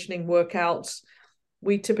conditioning workouts,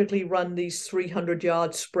 we typically run these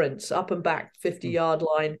 300-yard sprints up and back 50-yard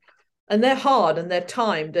line. And they're hard and they're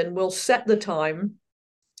timed, and we'll set the time.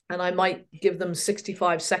 And I might give them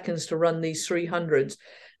 65 seconds to run these 300s.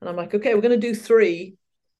 And I'm like, okay, we're going to do 3.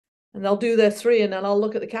 and they'll do their three, and then I'll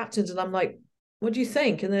look at the captains and I'm like, what do you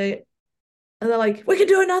think? And they're like, we can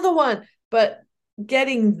do another one. But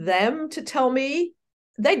getting them to tell me,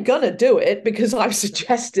 they're gonna do it because I've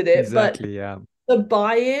suggested it. But Exactly. Yeah. the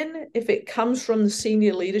buy-in, if it comes from the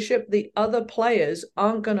senior leadership, the other players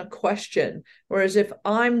aren't going to question. Whereas if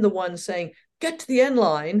I'm the one saying, get to the end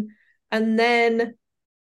line, and then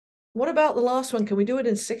what about the last one? Can we do it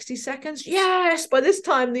in 60 seconds? Yes. By this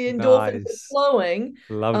time, the endorphins are Nice. flowing.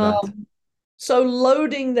 Love that. So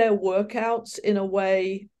loading their workouts in a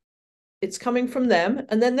way, it's coming from them.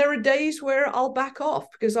 And then there are days where I'll back off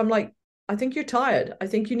because I'm like, I think you're tired. I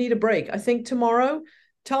think you need a break. I think tomorrow,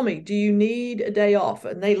 tell me, do you need a day off?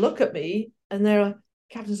 And they look at me and their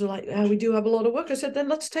captains are like, oh, we do have a lot of work. I said, then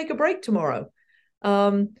let's take a break tomorrow.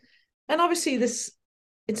 And obviously this,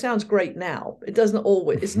 it sounds great now. It doesn't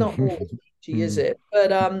always, it's not always peachy, is it?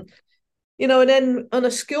 But, and then on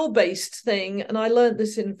a skill-based thing, and I learned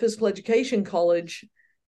this in physical education college,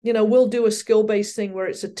 we'll do a skill-based thing where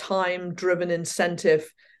it's a time-driven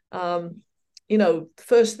incentive. The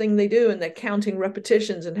first thing they do, and they're counting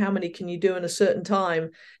repetitions and how many can you do in a certain time.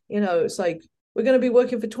 It's like, we're going to be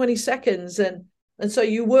working for 20 seconds. And so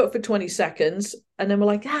you work for 20 seconds and then we're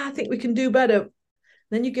like, I think we can do better.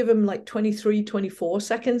 Then you give them like 23, 24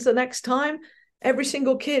 seconds the next time. Every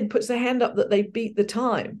single kid puts their hand up that they beat the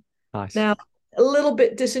time. Nice. Now, a little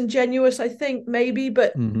bit disingenuous, I think, maybe,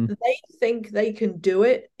 but they think they can do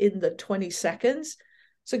it in the 20 seconds.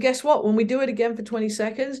 So guess what? When we do it again for 20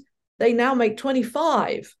 seconds, they now make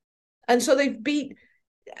 25. And so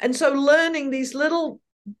learning these little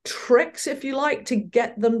tricks, if you like, to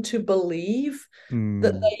get them to believe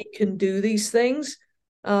that they can do these things.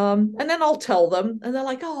 And then I'll tell them and they're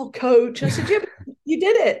like, oh, coach. I said, yeah, you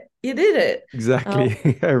did it. You did it.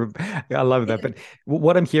 Exactly. I love that. But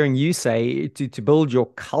what I'm hearing you say to build your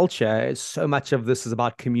culture, so much of this is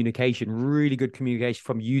about communication, really good communication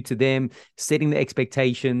from you to them, setting the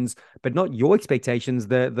expectations, but not your expectations,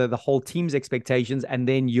 the whole team's expectations, and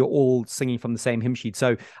then you're all singing from the same hymn sheet.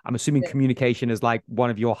 So I'm assuming communication is like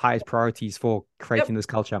one of your highest priorities for creating this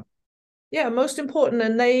culture. Yeah, most important.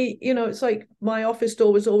 And they, it's like my office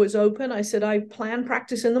door was always open. I said, I plan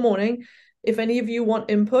practice in the morning. If any of you want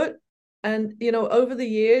input. And, over the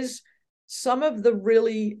years, some of the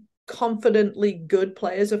really confidently good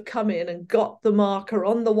players have come in and got the marker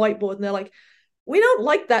on the whiteboard. And they're like, we don't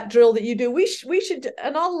like that drill that you do. We should,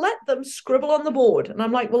 and I'll let them scribble on the board. And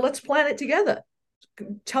I'm like, well, let's plan it together.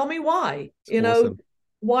 Tell me why, Awesome.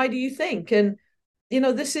 why do you think? And,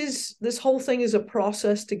 this whole thing is a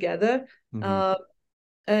process together.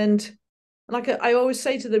 And like I always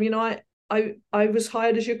say to them, I was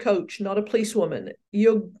hired as your coach, not a policewoman.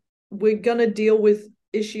 We're gonna deal with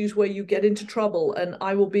issues where you get into trouble, and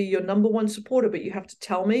I will be your number one supporter. But you have to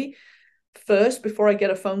tell me first before I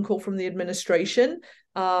get a phone call from the administration.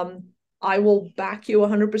 I will back you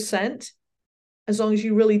 100% as long as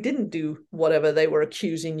you really didn't do whatever they were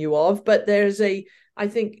accusing you of. But I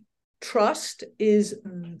think trust is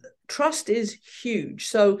huge.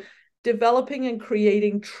 So developing and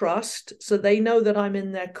creating trust so they know that I'm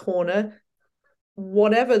in their corner,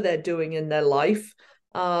 whatever they're doing in their life,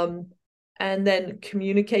 and then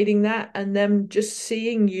communicating that, and them just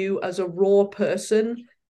seeing you as a raw person.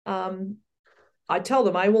 I tell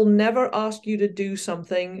them I will never ask you to do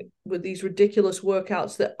something with these ridiculous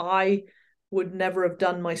workouts that I would never have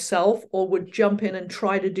done myself or would jump in and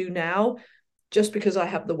try to do now just because I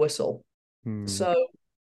have the whistle. So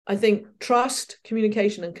I think trust,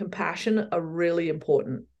 communication, and compassion are really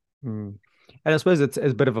important. And I suppose it's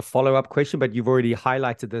a bit of a follow-up question, but you've already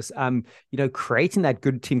highlighted this. Creating that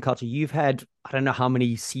good team culture. You've had, I don't know how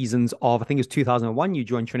many seasons of, I think it was 2001 you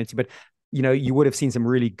joined Trinity, but you would have seen some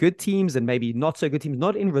really good teams and maybe not so good teams,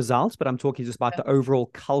 not in results, but I'm talking just about the overall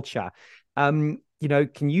culture. Can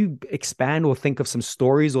you expand or think of some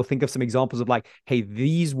stories or think of some examples of like, hey,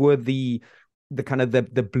 these were the kind of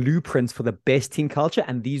the blueprints for the best team culture,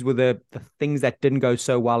 and these were the things that didn't go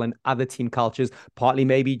so well in other team cultures, partly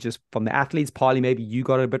maybe just from the athletes, partly maybe you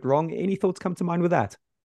got it a bit wrong. Any thoughts come to mind with that?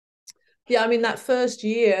 Yeah, I mean, that first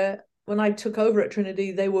year when I took over at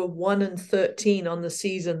Trinity, they were 1-13 on the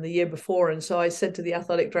season the year before. And so I said to the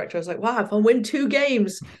athletic director, I was like, wow, if I win 2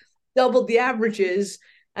 games, doubled the averages.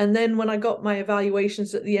 And then when I got my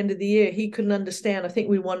evaluations at the end of the year, he couldn't understand. I think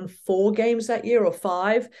we won 4 games that year or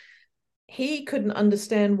 5. He couldn't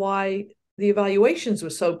understand why the evaluations were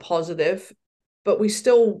so positive, but we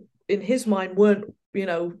still, in his mind, weren't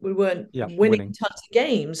winning tons of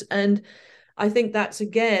games. And I think that's,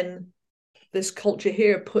 again, this culture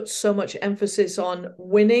here puts so much emphasis on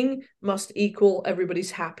winning must equal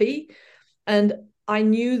everybody's happy. And I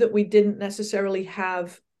knew that we didn't necessarily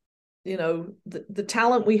have the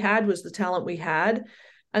talent we had was the talent we had.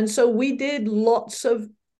 And so we did lots of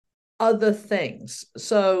other things.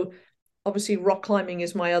 So obviously rock climbing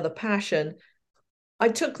is my other passion. I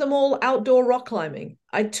took them all outdoor rock climbing.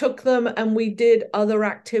 I took them and we did other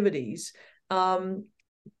activities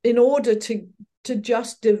in order to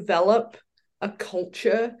just develop a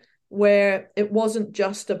culture where it wasn't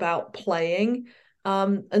just about playing.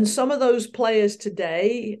 And some of those players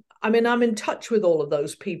today, I mean, I'm in touch with all of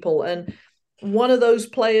those people. And one of those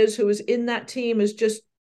players who was in that team has just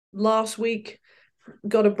last week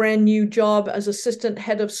got a brand new job as assistant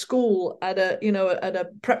head of school at a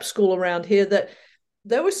prep school around here. That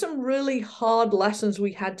there were some really hard lessons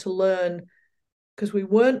we had to learn because we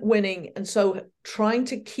weren't winning. And so trying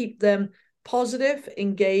to keep them positive,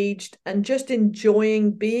 engaged, and just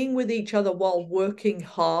enjoying being with each other while working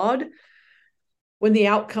hard when the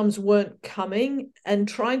outcomes weren't coming, and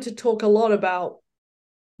trying to talk a lot about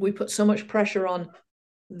we put so much pressure on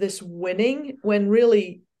this winning when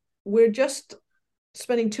really we're just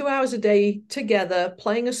spending 2 hours a day together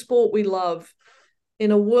playing a sport we love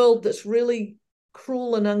in a world that's really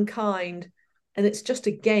cruel and unkind, and it's just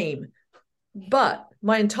a game. But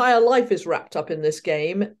my entire life is wrapped up in this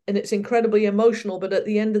game, and it's incredibly emotional. But at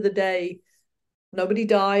the end of the day, nobody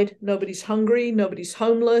died, nobody's hungry, nobody's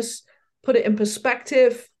homeless. Put it in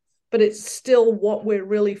perspective, but it's still what we're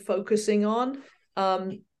really focusing on,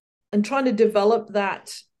 and trying to develop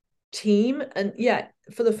that team. And yeah,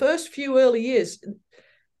 for the first few early years,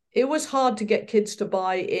 it was hard to get kids to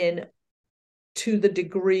buy in to the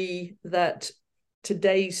degree that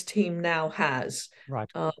today's team now has.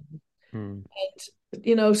 Right. And,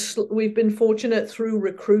 we've been fortunate through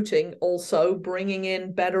recruiting also bringing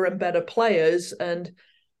in better and better players. And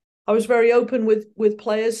I was very open with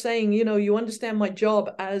players saying, you understand my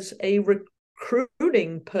job as a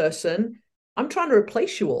recruiting person. I'm trying to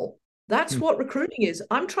replace you all. That's what recruiting is.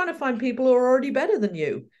 I'm trying to find people who are already better than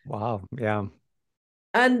you. Wow. Yeah.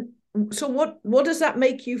 And so what does that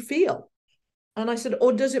make you feel? And I said,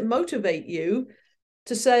 or does it motivate you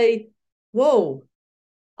to say, whoa,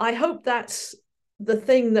 I hope that's the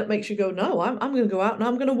thing that makes you go, no, I'm going to go out and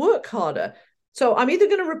I'm going to work harder. So I'm either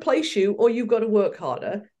going to replace you or you've got to work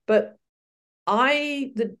harder. But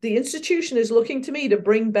the institution is looking to me to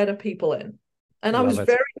bring better people in. And I was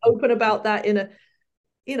very open about that in a,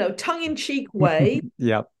 tongue-in-cheek way.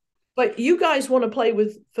 Yeah. But you guys want to play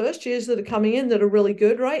with first years that are coming in that are really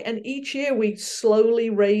good, right? And each year we slowly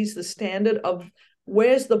raise the standard of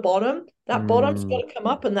where's the bottom. That bottom's got to come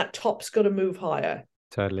up and that top's got to move higher.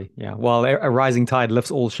 Totally. Yeah. Well, a rising tide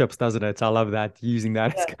lifts all ships, doesn't it? I love that. Using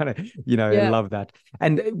that as kind of, I love that.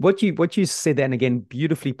 And what you said then again,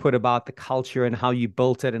 beautifully put about the culture and how you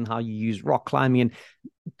built it and how you use rock climbing. And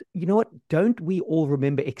you know what? Don't we all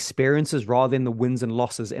remember experiences rather than the wins and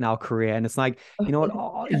losses in our career? And it's like, again,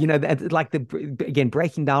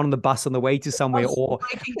 breaking down on the bus on the way to somewhere, or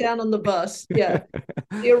breaking down on the bus. Yeah.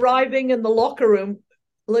 The arriving in the locker room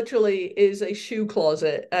literally is a shoe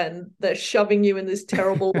closet and they're shoving you in this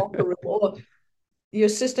terrible locker room, or your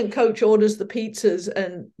assistant coach orders the pizzas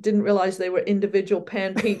and didn't realize they were individual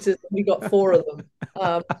pan pizzas and we got 4 of them.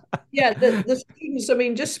 The students, I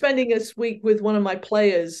mean, just spending this week with one of my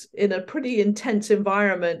players in a pretty intense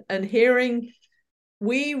environment and hearing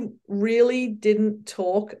we really didn't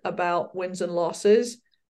talk about wins and losses,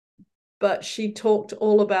 but she talked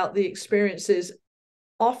all about the experiences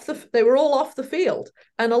they were all off the field.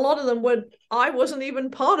 And a lot of them I wasn't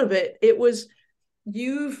even part of it. It was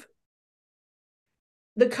the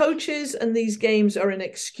coaches and these games are an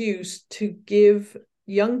excuse to give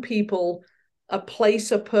young people a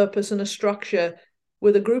place, a purpose, and a structure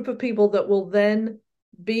with a group of people that will then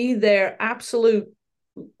be their absolute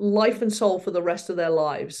life and soul for the rest of their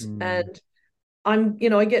lives. And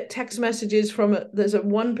I get text messages from there's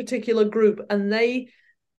one particular group, and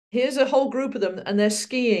here's a whole group of them, and they're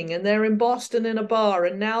skiing and they're in Boston in a bar,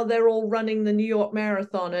 and now they're all running the New York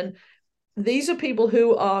Marathon. And these are people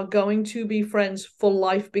who are going to be friends for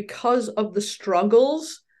life because of the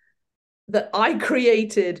struggles that I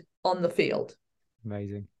created on the field.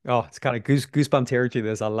 Amazing. Oh, it's kind of goosebump territory,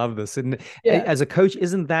 this. I love this. And as a coach,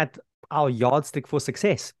 isn't that our yardstick for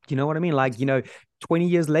success? You know what I mean? Like, 20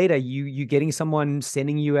 years later, you getting someone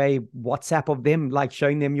sending you a WhatsApp of them, like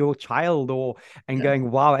showing them your child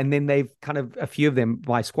going, wow. And then they've kind of, a few of them,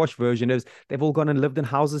 my squash version is they've all gone and lived in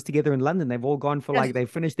houses together in London. They've all gone for they've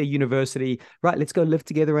finished their university, right? Let's go live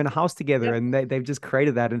together in a house together. And they've just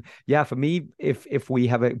created that. And yeah, for me, if we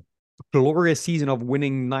have a glorious season of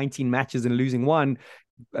winning 19 matches and losing one,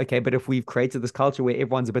 okay, but if we've created this culture where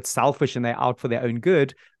everyone's a bit selfish and they're out for their own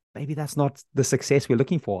good, maybe that's not the success we're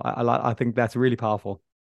looking for. I think that's really powerful.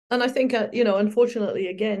 And I think, unfortunately,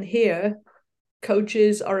 again, here,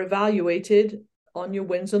 coaches are evaluated on your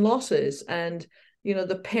wins and losses. And,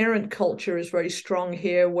 the parent culture is very strong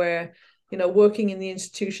here where, working in the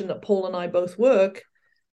institution that Paul and I both work,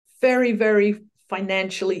 very, very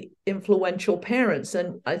financially influential parents.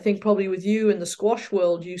 And I think probably with you in the squash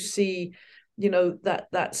world, you see,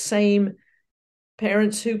 that same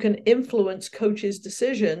parents who can influence coaches'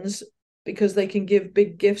 decisions because they can give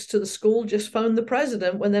big gifts to the school, just phone the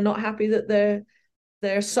president when they're not happy that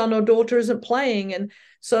their son or daughter isn't playing. And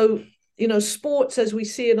so, sports as we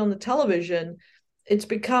see it on the television, it's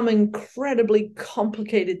become incredibly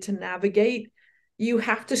complicated to navigate. You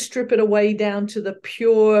have to strip it away down to the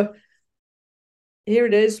pure, here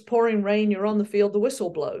it is, pouring rain, you're on the field, the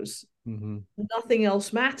whistle blows. Mm-hmm. Nothing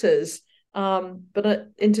else matters. But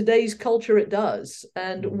in today's culture, it does.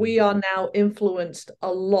 And we are now influenced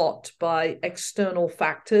a lot by external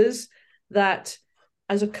factors that,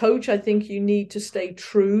 as a coach, I think you need to stay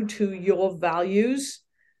true to your values.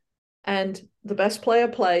 And the best player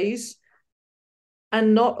plays.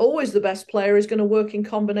 And not always the best player is going to work in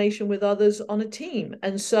combination with others on a team.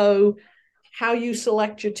 And so how you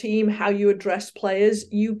select your team, how you address players,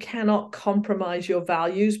 you cannot compromise your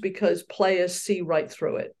values because players see right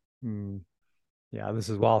through it. Yeah, this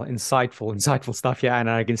is insightful stuff. Yeah, and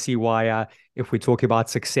I can see why if we talk about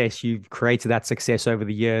success, you've created that success over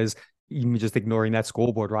the years. Even just ignoring that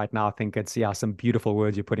scoreboard right now, I think it's some beautiful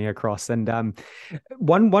words you're putting across. And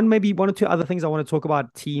maybe one or two other things I want to talk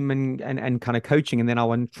about team and kind of coaching, and then I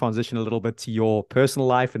want to transition a little bit to your personal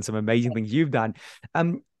life and some amazing things you've done.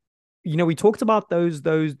 We talked about those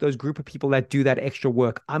group of people that do that extra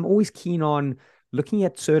work. I'm always keen on looking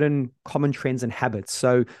at certain common trends and habits.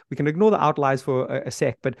 So we can ignore the outliers for a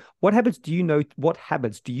sec, but what habits do you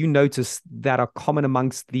notice that are common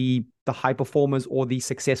amongst the high performers or the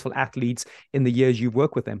successful athletes in the years you've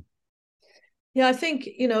worked with them? Yeah, I think,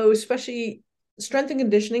 especially strength and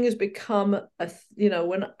conditioning has become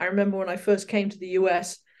when I remember when I first came to the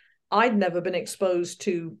US, I'd never been exposed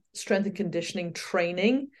to strength and conditioning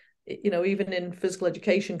training, even in physical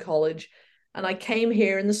education college. And I came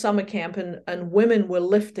here in the summer camp and women were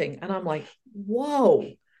lifting. And I'm like,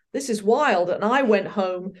 whoa, this is wild. And I went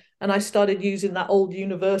home and I started using that old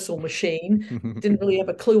universal machine. Didn't really have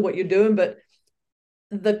a clue what you're doing, but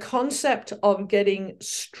the concept of getting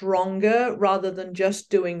stronger rather than just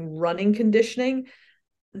doing running conditioning,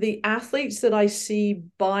 the athletes that I see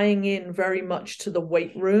buying in very much to the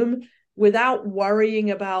weight room without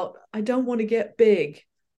worrying about, I don't want to get big.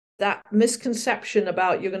 That misconception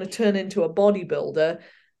about you're going to turn into a bodybuilder,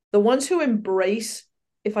 the ones who embrace,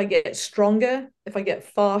 if I get stronger, if I get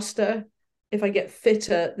faster, if I get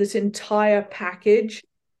fitter, this entire package,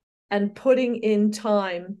 and putting in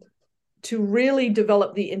time to really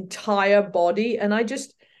develop the entire body. And I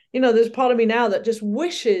just, there's part of me now that just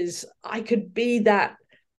wishes I could be that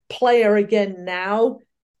player again now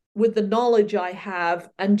with the knowledge I have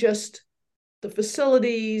and just the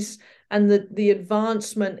facilities and the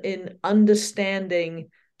advancement in understanding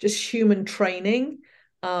just human training.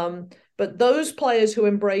 But those players who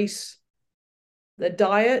embrace their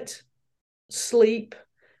diet, sleep,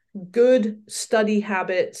 good study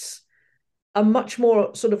habits, a much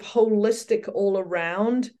more sort of holistic all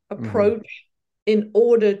around approach in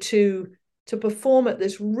order to perform at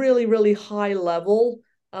this really, really high level,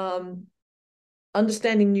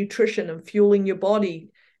 understanding nutrition and fueling your body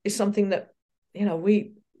is something that,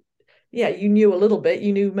 you knew a little bit.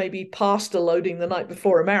 You knew maybe pasta loading the night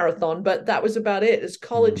before a marathon, but that was about it. As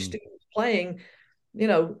college students playing,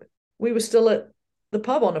 we were still at the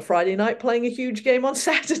pub on a Friday night playing a huge game on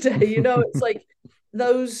Saturday. It's like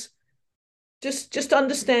those, just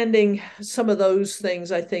understanding some of those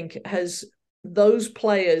things, I think, has those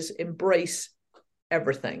players embrace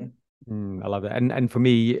everything. I love it. And for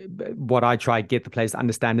me, what I try to get the players to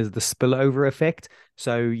understand is the spillover effect.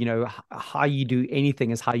 So, how you do anything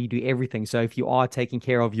is how you do everything. So if you are taking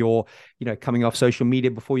care of your, coming off social media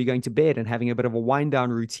before you're going to bed and having a bit of a wind down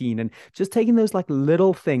routine and just taking those like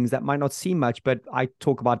little things that might not seem much, but I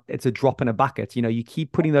talk about it's a drop in a bucket. You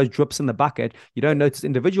keep putting those drips in the bucket. You don't notice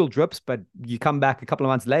individual drips, but you come back a couple of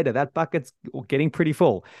months later, that bucket's getting pretty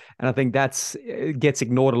full. And I think it gets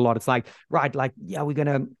ignored a lot. It's like, right, like, yeah, we're going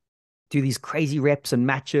to do these crazy reps and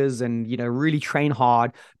matches and, really train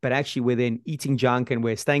hard, but actually we're then eating junk and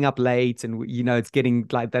we're staying up late and, it's getting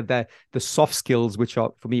like the soft skills, which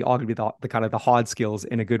are for me, arguably the kind of the hard skills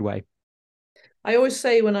in a good way. I always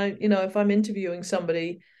say when if I'm interviewing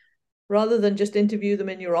somebody, rather than just interview them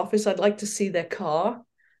in your office, I'd like to see their car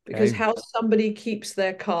because Okay. how somebody keeps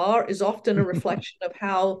their car is often a reflection of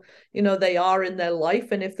how, they are in their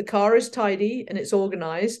life. And if the car is tidy and it's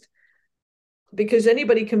organized, because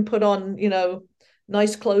anybody can put on,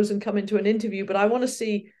 nice clothes and come into an interview, but I want to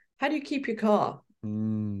see, how do you keep your car? I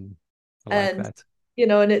like And, that.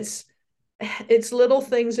 and it's little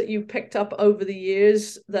things that you picked up over the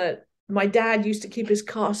years. That my dad used to keep his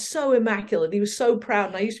car so immaculate. He was so proud.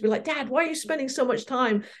 And I used to be like, Dad, why are you spending so much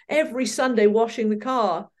time every Sunday washing the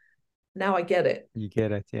car? Now I get it. You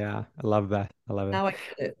get it. Yeah. I love that. I love it. Now I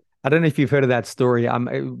get it. I don't know if you've heard of that story. I'm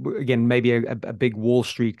again maybe a big Wall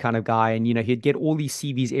Street kind of guy, and he'd get all these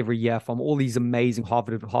CVs every year from all these amazing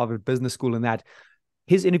Harvard Business School and that.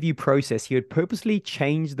 His interview process, he would purposely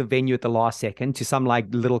change the venue at the last second to some like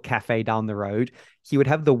little cafe down the road. He would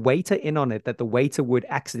have the waiter in on it, that the waiter would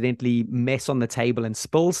accidentally mess on the table and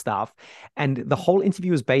spill stuff. And the whole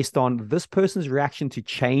interview was based on this person's reaction to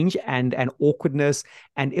change and awkwardness.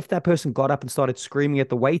 And if that person got up and started screaming at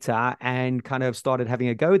the waiter and kind of started having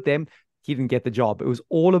a go at them, he didn't get the job. It was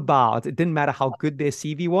all about, it didn't matter how good their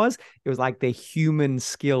CV was. It was like their human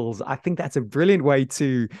skills. I think that's a brilliant way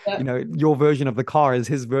to, Yeah. your version of the car is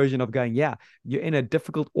his version of going, yeah, you're in a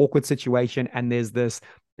difficult, awkward situation. And there's this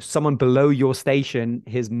someone below your station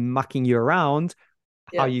is mucking you around.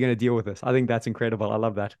 How are Yeah. you going to deal with this? I think that's incredible. I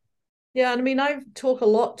love that. Yeah. And I mean, I talk a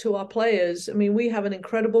lot to our players. I mean, we have an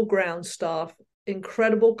incredible ground staff,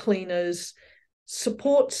 incredible cleaners,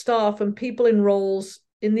 support staff, and people in roles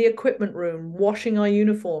in the equipment room washing our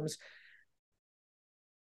uniforms.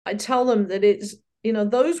 I tell them that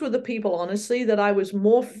those were the people, honestly, that I was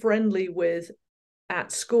more friendly with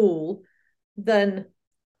at school than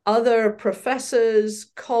other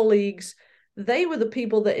professors, colleagues. They were the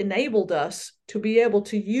people that enabled us to be able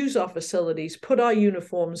to use our facilities, put our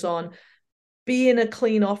uniforms on, be in a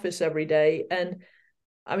clean office every day. And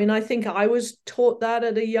I mean, I think I was taught that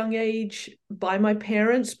at a young age by my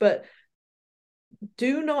parents, but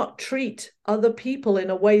do not treat other people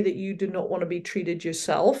in a way that you do not want to be treated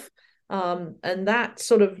yourself. And that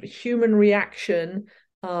sort of human reaction,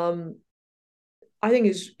 I think,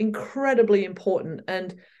 is incredibly important.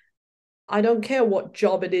 And I don't care what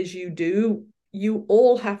job it is you do, you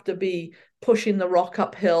all have to be pushing the rock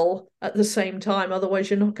uphill at the same time.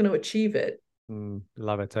 Otherwise, you're not going to achieve it.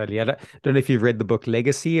 Love it totally. I don't know if you've read the book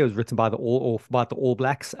Legacy. It was written by the All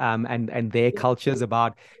Blacks, and their cultures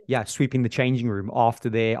about sweeping the changing room after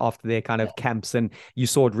their kind of camps. And you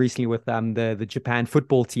saw it recently with the Japan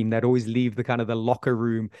football team that always leave the kind of the locker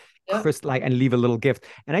room Yeah. and leave a little gift.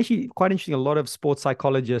 And actually, quite interesting. A lot of sports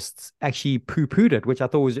psychologists actually poo-pooed it, which I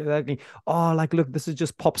thought was like, look, this is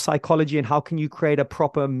just pop psychology, and how can you create a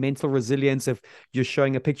proper mental resilience if you're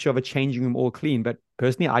showing a picture of a changing room all clean? But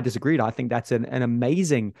personally, I disagreed. I think that's an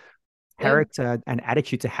amazing Yeah. character and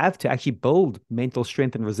attitude to have to actually build mental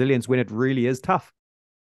strength and resilience when it really is tough.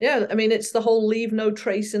 Yeah, I mean, it's the whole leave no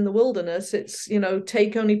trace in the wilderness. It's,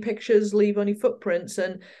 take only pictures, leave only footprints.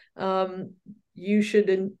 And you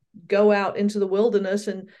should go out into the wilderness,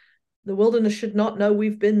 and the wilderness should not know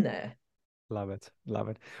we've been there. Love it. Love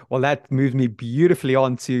it. Well, that moves me beautifully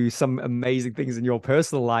on to some amazing things in your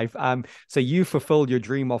personal life. So you fulfilled your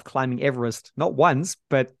dream of climbing Everest, not once,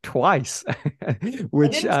 but twice,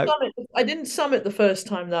 which, I didn't summit the first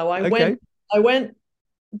time though. okay. I went,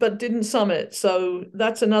 but didn't summit. So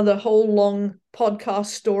that's another whole long podcast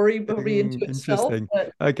story, probably into itself. Interesting.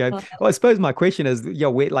 But Okay. Well, I suppose my question is,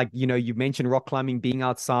 where, like, you mentioned rock climbing, being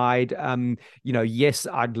outside. Yes,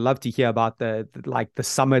 I'd love to hear about the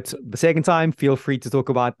summit the second time. Feel free to talk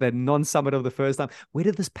about the non-summit of the first time. Where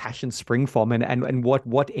did this passion spring from, and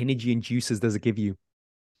what energy and juices does it give you?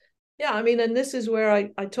 yeah, I mean, and this is where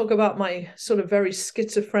I talk about my sort of very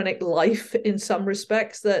schizophrenic life in some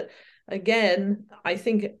respects. That again, I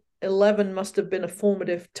think 11 must have been a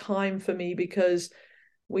formative time for me, because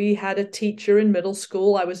we had a teacher in middle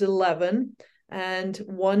school. I was 11. And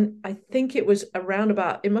I think it was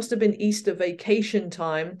it must have been Easter vacation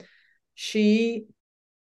time. She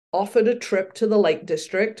offered a trip to the Lake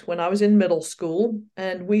District when I was in middle school.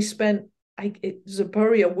 And we spent, it was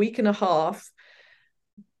probably a week and a half.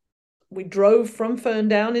 We drove from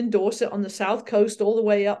Ferndown in Dorset on the south coast all the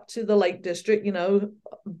way up to the Lake District,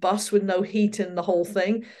 bus with no heat in the whole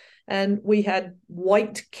thing. And we had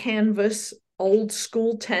white canvas, old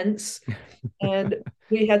school tents. And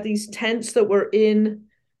we had these tents that were in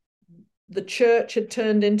the church, had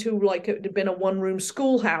turned into like it had been a one-room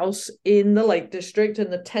schoolhouse in the Lake District.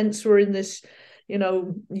 And the tents were in this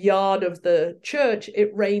yard of the church.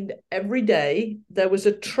 It rained every day. There was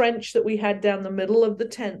a trench that we had down the middle of the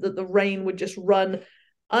tent that the rain would just run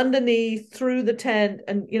underneath through the tent.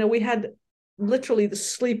 And we had literally the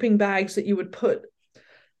sleeping bags that you would put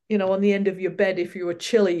on the end of your bed if you were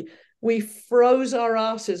chilly. We froze our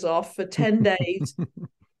asses off for 10 days.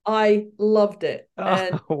 I loved it.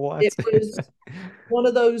 And What? it was one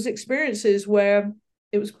of those experiences where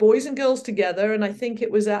it was boys and girls together. And I think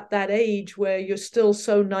it was at that age where you're still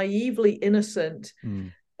so naively innocent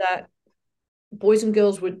that boys and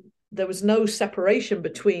girls there was no separation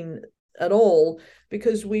between at all,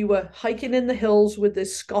 because we were hiking in the hills with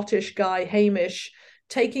this Scottish guy, Hamish,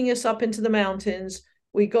 taking us up into the mountains.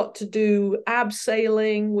 We got to do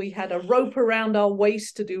abseiling. We had a rope around our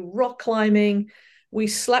waist to do rock climbing. We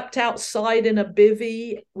slept outside in a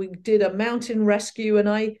bivvy. We did a mountain rescue. And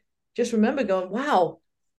I just remember going, wow,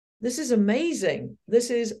 this is amazing. This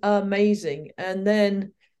is amazing. And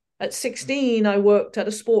then at 16, I worked at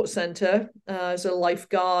a sports center as a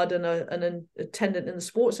lifeguard and an attendant in the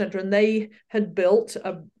sports center. And they had built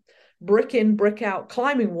a brick in, brick out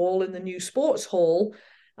climbing wall in the new sports hall.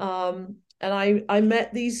 And I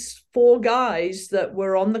met these 4 guys that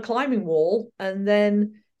were on the climbing wall. And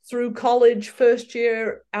then through college, first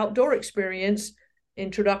year outdoor experience,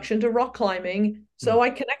 introduction to rock climbing. So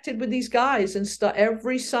I connected with these guys and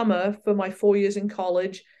every summer for my 4 years in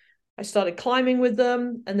college, I started climbing with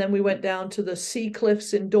them. And then we went down to the Sea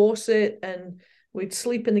Cliffs in Dorset and we'd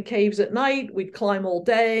sleep in the caves at night. We'd climb all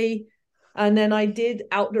day. And then I did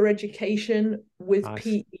outdoor education with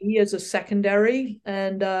PE as a secondary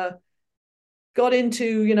and got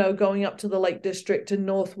into, going up to the Lake District in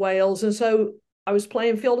North Wales. And so I was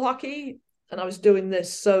playing field hockey and I was doing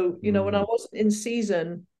this. So, when I wasn't in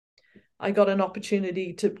season, I got an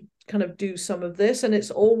opportunity to kind of do some of this, and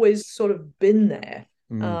it's always sort of been there.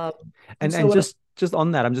 And so just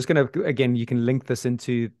on that, I'm just going to, again, you can link this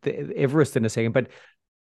into the Everest in a second, but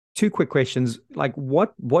 2 quick questions. Like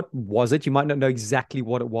what was it? You might not know exactly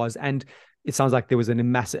what it was. And it sounds like there was a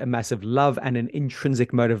massive love and an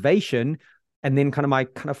intrinsic motivation. And then my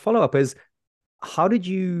follow-up is, how did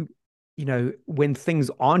you, when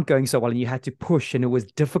things aren't going so well and you had to push and it was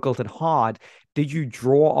difficult and hard, did you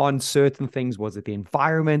draw on certain things? Was it the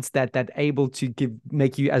environments that able to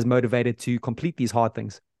make you as motivated to complete these hard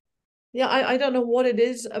things? Yeah, I don't know what it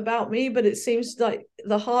is about me, but it seems like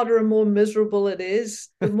the harder and more miserable it is,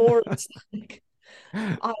 the more it's like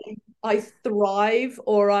I thrive,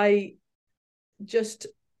 or I just,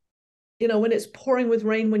 when it's pouring with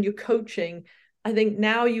rain, when you're coaching, I think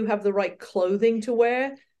now you have the right clothing to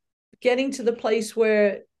wear. Getting to the place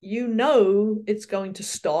where it's going to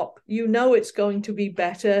stop, it's going to be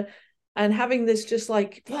better, and having this just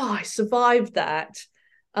like, wow, I survived that.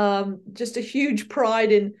 Just a huge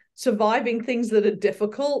pride in surviving things that are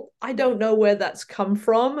difficult. I don't know where that's come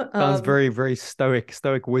from. Sounds very, very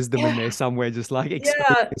stoic wisdom in there somewhere, just like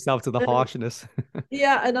exposing yourself to the harshness.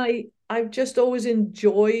 And I've just always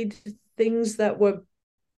enjoyed things that were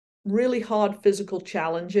really hard physical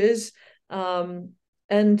challenges.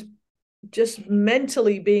 And just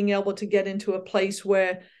mentally being able to get into a place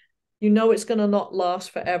where it's going to not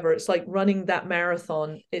last forever. It's like running that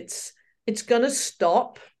marathon. It's going to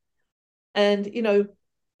stop, and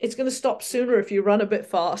it's going to stop sooner if you run a bit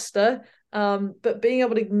faster. But being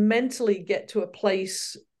able to mentally get to a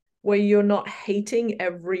place where you're not hating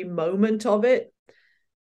every moment of it,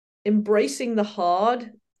 embracing the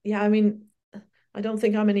hard. Yeah, I mean, I don't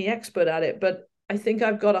think I'm any expert at it, but I think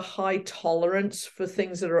I've got a high tolerance for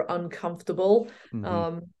things that are uncomfortable.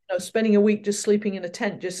 Spending a week just sleeping in a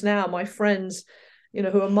tent just now, my friends,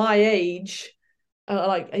 who are my age, are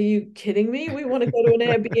like, are you kidding me? We want to go to an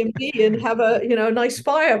Airbnb and have a, nice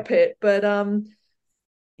fire pit. But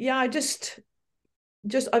I just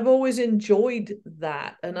I've always enjoyed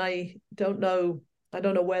that. And I don't know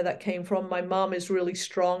where that came from. My mom is really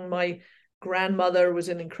strong. My grandmother was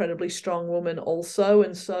an incredibly strong woman also.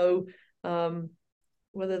 And so,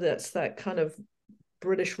 whether that's that kind of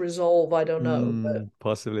British resolve, I don't know. But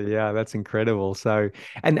possibly, yeah, that's incredible. So,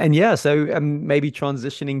 and maybe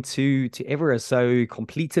transitioning to Everest. So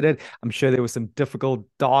completed it. I'm sure there were some difficult,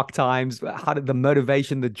 dark times. How did the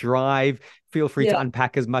motivation, the drive? Feel free to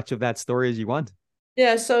unpack as much of that story as you want.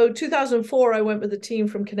 Yeah, so 2004, I went with a team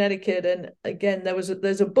from Connecticut, and again, there's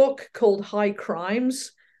a book called High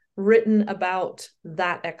Crimes written about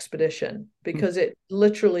that expedition, because it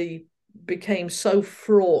literally became so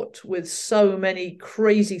fraught with so many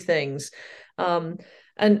crazy things. And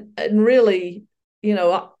really,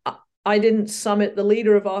 I didn't summit. The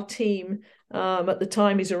leader of our team at the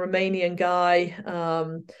time, he's a Romanian guy.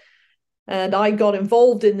 And I got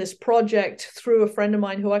involved in this project through a friend of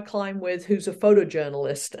mine who I climb with, who's a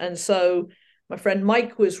photojournalist. And so my friend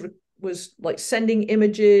Mike was like sending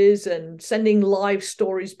images and sending live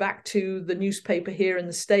stories back to the newspaper here in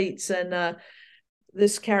the States. And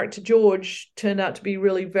this character George turned out to be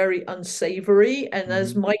really very unsavory. And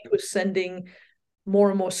as Mike was sending more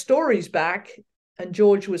and more stories back, and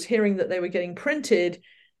George was hearing that they were getting printed,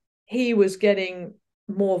 he was getting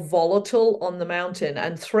more volatile on the mountain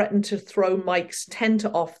and threatened to throw Mike's tent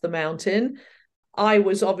off the mountain. I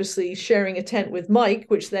was obviously sharing a tent with Mike,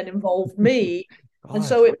 which then involved me. And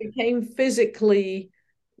so it became physically,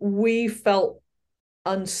 we felt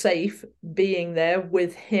unsafe being there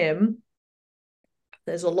with him.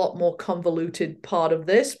 There's a lot more convoluted part of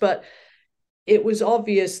this, but it was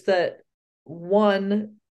obvious that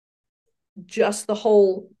one, just the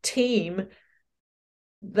whole team,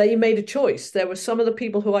 they made a choice. There were some of the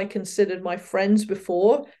people who I considered my friends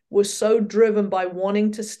before were so driven by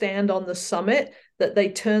wanting to stand on the summit that they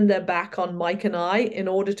turned their back on Mike and I in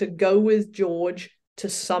order to go with George to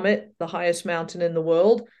summit the highest mountain in the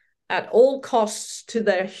world at all costs to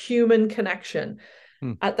their human connection.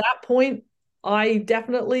 At that point, I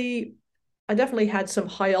definitely had some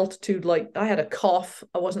high altitude, like I had a cough.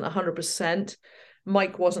 I wasn't 100%.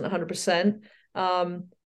 Mike wasn't 100%.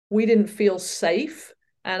 We didn't feel safe.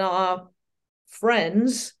 And our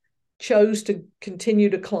friends chose to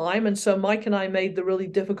continue to climb. And so Mike and I made the really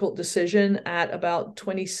difficult decision at about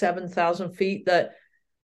 27,000 feet that,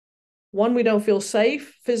 one, we don't feel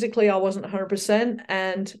safe. Physically, I wasn't 100%.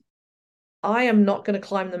 And I am not going to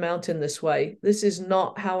climb the mountain this way. This is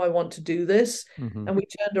not how I want to do this. And we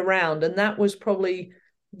turned around. And that was probably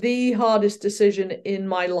the hardest decision in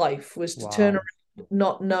my life, was to turn around,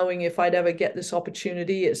 not knowing if I'd ever get this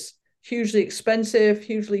opportunity. It's hugely expensive,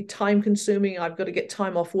 hugely time consuming. I've got to get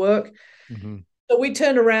time off work. So we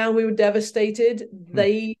turned around. We were devastated.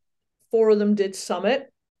 Four of them did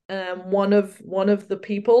summit. One of the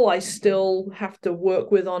people I still have to work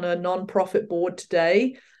with on a nonprofit board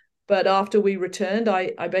today. But after we returned,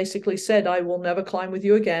 I basically said, I will never climb with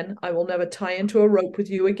you again. I will never tie into a rope with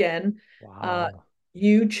you again.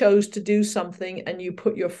 You chose to do something and you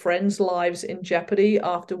put your friends' lives in jeopardy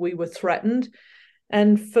after we were threatened.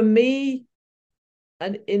 And for me,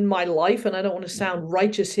 and in my life, and I don't want to sound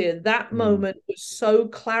righteous here, that moment was so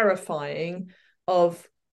clarifying of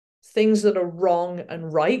things that are wrong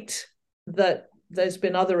and right, that there's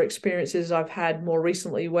been other experiences I've had more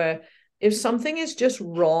recently where if something is just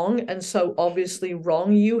wrong and so obviously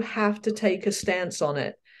wrong, you have to take a stance on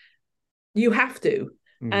it. You have to.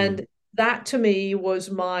 And that to me was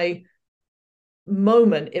my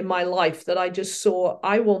moment in my life that I just saw,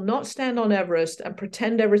 I will not stand on Everest and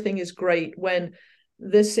pretend everything is great when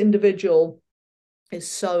this individual is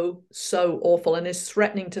so awful and is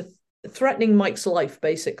threatening Mike's life,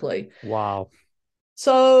 basically. Wow.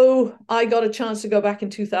 So I got a chance to go back in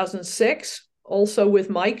 2006, also with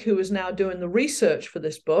Mike, who is now doing the research for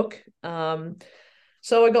this book.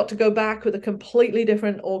 So I got to go back with a completely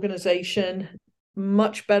different organization,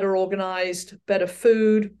 much better organized, better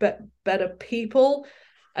food, better people,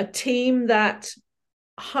 a team that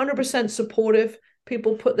 100% supportive.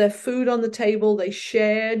 People put their food on the table, they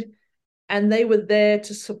shared, and they were there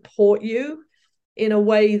to support you in a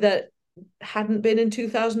way that hadn't been in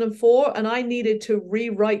 2004. And I needed to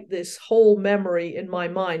rewrite this whole memory in my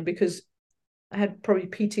mind because I had probably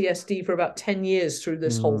PTSD for about 10 years through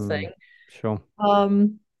this whole thing. Sure.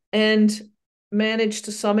 And managed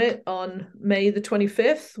to summit on May the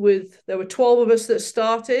 25th. There were 12 of us that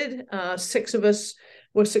started. 6 of us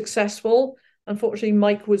were successful. Unfortunately,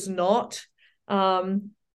 Mike was not. The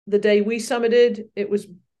day we summited, it was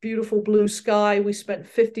beautiful blue sky. We spent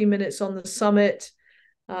 50 minutes on the summit.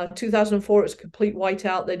 2004, it was complete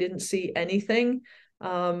whiteout. They didn't see anything.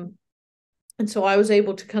 And so I was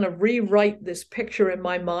able to kind of rewrite this picture in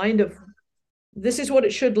my mind of this is what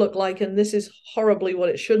it should look like, and this is horribly what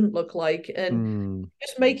it shouldn't look like. And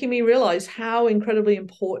just making me realize how incredibly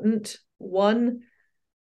important, one,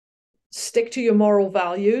 stick to your moral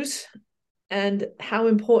values, and how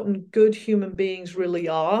important good human beings really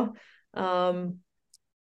are. And,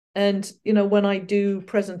 when I do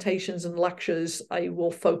presentations and lectures, I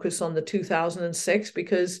will focus on the 2006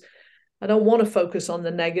 because I don't want to focus on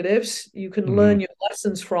the negatives. You can learn your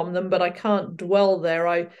lessons from them, but I can't dwell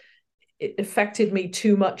there. It affected me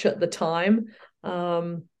too much at the time.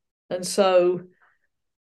 And so,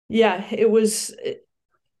 yeah, it was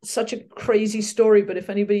such a crazy story. But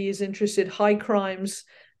if anybody is interested, High Crimes,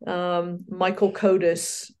 Michael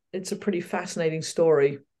Kodas, it's a pretty fascinating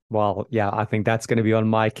story. Well, yeah, I think that's going to be on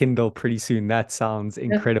my Kindle pretty soon. That sounds Yeah.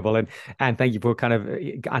 incredible, and thank you for kind of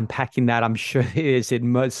unpacking that. I'm sure there's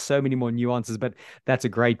so many more nuances, but that's a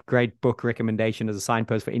great book recommendation as a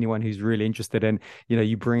signpost for anyone who's really interested in.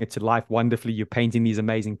 You bring it to life wonderfully. You're painting these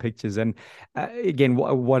amazing pictures, and again,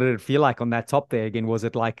 what did it feel like on that top there? Again, was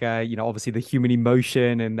it like obviously the human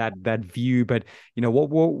emotion and that view, but what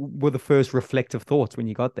were the first reflective thoughts when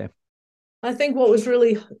you got there? I think what was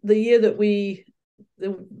really the year that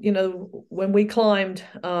when we climbed,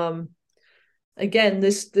 again,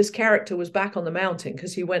 this character was back on the mountain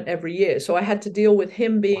because he went every year. So I had to deal with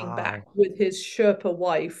him being back Wow. with his Sherpa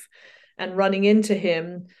wife and running into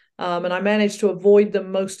him. And I managed to avoid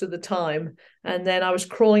them most of the time. And then I was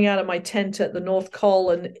crawling out of my tent at the North Col,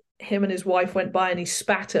 and him and his wife went by and he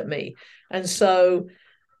spat at me. And so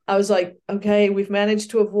I was like, okay, we've managed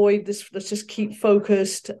to avoid this. Let's just keep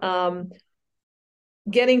focused.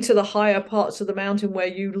 Getting to the higher parts of the mountain where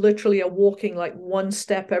you literally are walking like one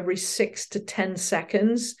step every 6 to 10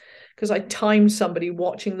 seconds, because I timed somebody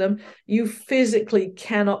watching them. You physically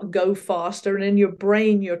cannot go faster, and in your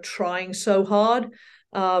brain you're trying so hard.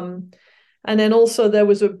 And then also there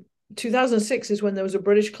was a 2006 is when there was a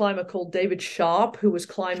British climber called David Sharp who was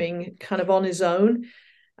climbing kind of on his own,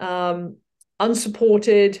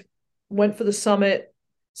 unsupported, went for the summit,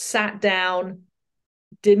 sat down,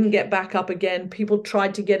 didn't get back up again. People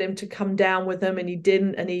tried to get him to come down with them and he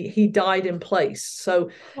didn't, and he died in place.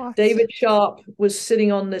 So What? David Sharp was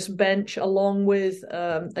sitting on this bench along with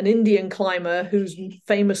an Indian climber who's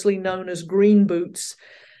famously known as Green Boots.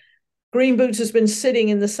 Green Boots has been sitting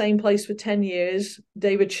in the same place for 10 years.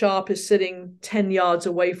 David Sharp is sitting 10 yards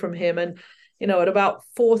away from him. And, at about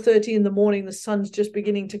 4:30 in the morning, the sun's just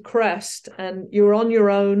beginning to crest and you're on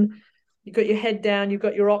your own. You've got your head down, you've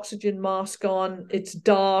got your oxygen mask on. It's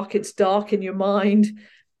dark in your mind.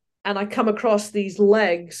 And I come across these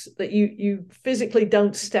legs that you physically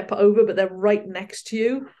don't step over, but they're right next to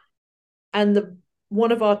you. And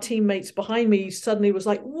one of our teammates behind me suddenly was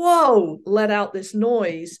like, whoa, let out this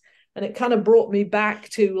noise. And it kind of brought me back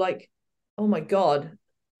to like, oh my God,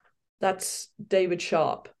 that's David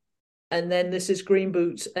Sharp. And then this is Green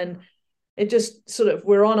Boots. And it just sort of,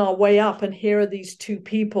 we're on our way up, and here are these two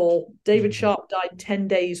people. David Mhm. Sharp died 10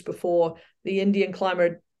 days before. The Indian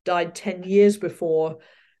climber died 10 years before.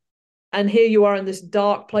 And here you are in this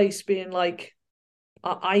dark place being like,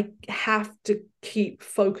 I have to keep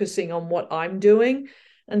focusing on what I'm doing.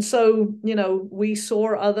 And so, we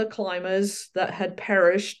saw other climbers that had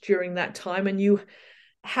perished during that time, and you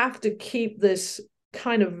have to keep this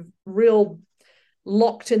kind of real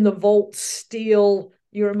locked in the vault steel.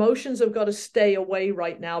 Your emotions have got to stay away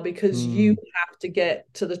right now because you Mm. have to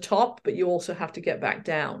get to the top, but you also have to get back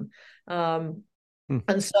down. Um, Mm.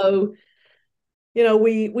 and so,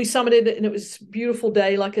 we summited and it was a beautiful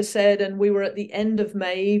day, like I said, and we were at the end of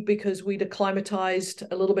May because we'd acclimatized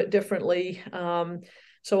a little bit differently.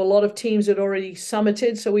 So a lot of teams had already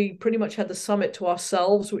summited. So we pretty much had the summit to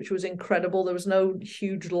ourselves, which was incredible. There was no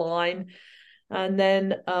huge line. And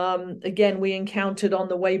then again, we encountered on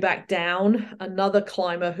the way back down another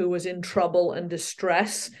climber who was in trouble and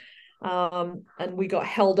distress. And we got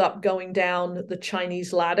held up going down the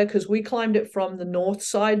Chinese ladder because we climbed it from the north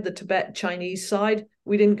side, the Tibet Chinese side.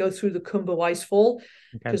 We didn't go through the Khumbu Icefall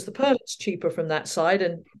Okay. because the permit's cheaper from that side,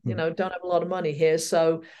 and Mm. don't have a lot of money here.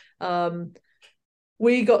 So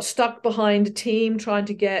we got stuck behind a team trying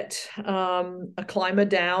to get a climber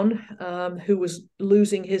down who was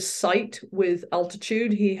losing his sight with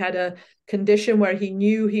altitude. He had a condition where he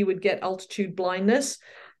knew he would get altitude blindness,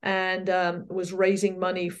 and was raising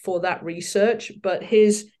money for that research. But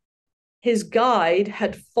his guide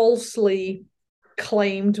had falsely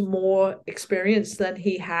claimed more experience than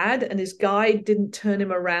he had, and his guide didn't turn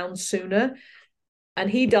him around sooner. And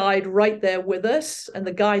he died right there with us, and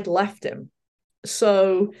the guide left him.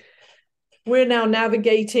 So we're now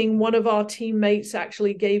navigating. One of our teammates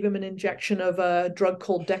actually gave him an injection of a drug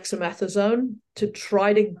called dexamethasone to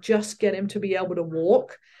try to just get him to be able to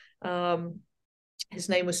walk. His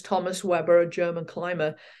name was Thomas Weber, a German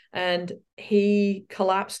climber, and he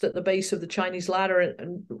collapsed at the base of the Chinese ladder,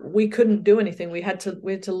 and we couldn't do anything. We had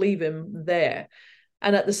to leave him there.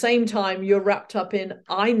 And at the same time, you're wrapped up in,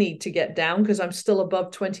 I need to get down because I'm still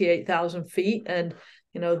above 28,000 feet and,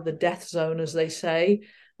 the death zone, as they say.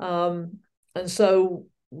 And so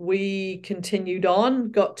we continued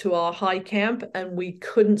on, got to our high camp, and we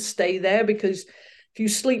couldn't stay there because if you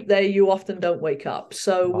sleep there, you often don't wake up.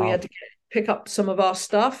 So we had Wow. to pick up some of our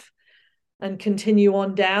stuff and continue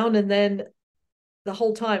on down. And then the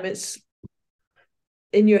whole time it's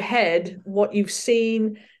in your head what you've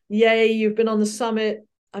seen. Yay, you've been on the summit.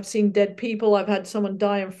 I've seen dead people. I've had someone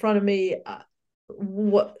die in front of me.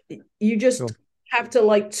 What you just Sure. have to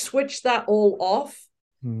like switch that all off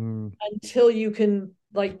Mm, until you can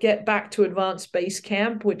like get back to advanced base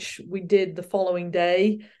camp, which we did the following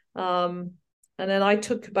day. And then I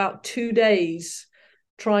took about 2 days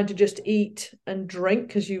trying to just eat and drink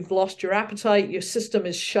because you've lost your appetite, your system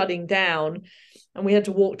is shutting down. And we had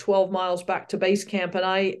to walk 12 miles back to base camp. And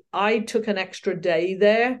I took an extra day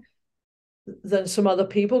there than some other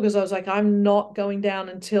people because I was like, I'm not going down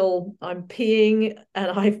until I'm peeing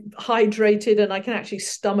and I've hydrated and I can actually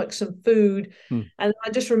stomach some food. mm, And I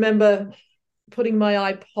just remember putting my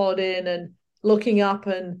iPod in and looking up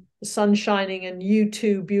and the sun shining and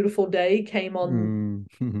 "U2 Beautiful Day" came on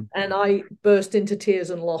and I burst into tears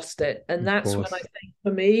and lost it. And of that's when I course. think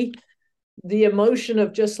for me, the emotion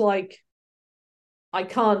of just like, I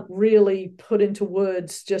can't really put into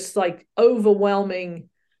words, just like overwhelming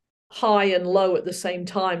high and low at the same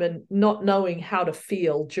time and not knowing how to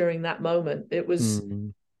feel during that moment. It was,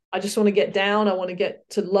 Mm, I just want to get down. I want to get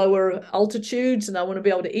to lower altitudes and I want to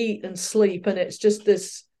be able to eat and sleep. And it's just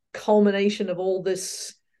this culmination of all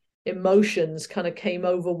this emotions kind of came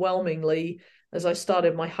overwhelmingly as I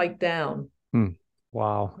started my hike down. mm.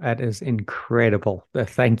 Wow, that is incredible.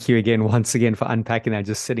 Thank you again, once again, for unpacking that.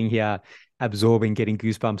 Just sitting here, absorbing, getting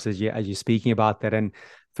goosebumps as you're speaking about that. And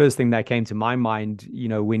first thing that came to my mind,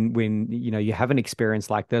 when you have an experience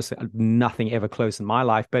like this, nothing ever close in my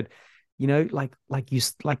life, but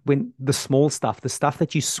like when the small stuff, the stuff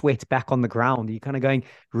that you sweat back on the ground, you're kind of going,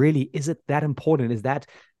 really, is it that important? Is that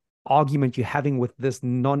argument you're having with this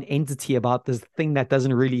non-entity about this thing that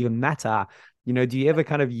doesn't really even matter? Do you ever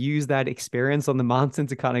kind of use that experience on the mountain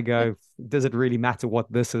to kind of go, does it really matter what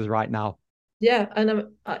this is right now? Yeah, and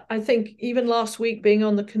I think even last week being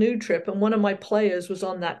on the canoe trip, and one of my players was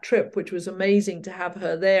on that trip, which was amazing to have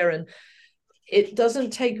her there. And it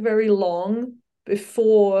doesn't take very long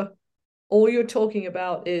before all you're talking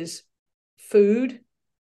about is food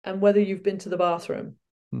and whether you've been to the bathroom.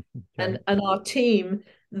 Okay. And our team,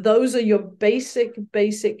 those are your basic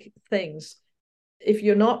things. If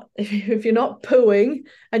you're not pooing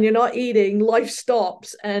and you're not eating, life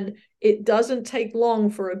stops. And it doesn't take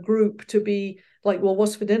long for a group to be like, well,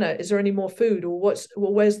 what's for dinner? Is there any more food? Or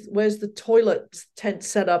where's the toilet tent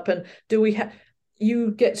set up? And do we have,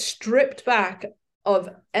 you get stripped back of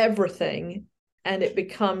everything and it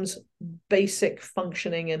becomes basic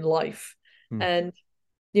functioning in life. Hmm. And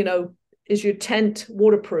you know, is your tent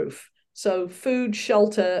waterproof? So food,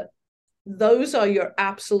 shelter, those are your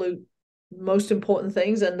absolute most important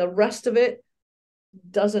things. And the rest of it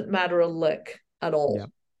doesn't matter a lick at Yeah. all.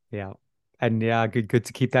 Yeah. And yeah, good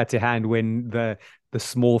to keep that to hand when the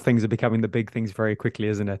small things are becoming the big things very quickly,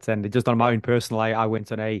 isn't it? And just on my own personal, I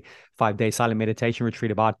went on a 5-day silent meditation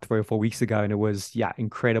retreat about 3 or 4 weeks ago, and it was, yeah,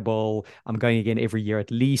 incredible. I'm going again every year at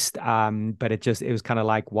least. But it was kind of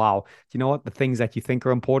like, wow, you know what? The things that you think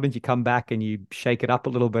are important, you come back and you shake it up a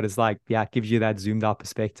little bit. It's like, yeah, it gives you that zoomed out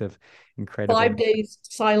perspective. Five Incredible. days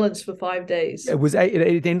silence for 5 days.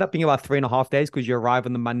 It ended up being about 3.5 days because you arrive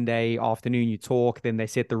on the Monday afternoon, you talk, then they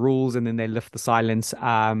set the rules, and then they lift the silence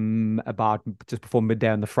about just before midday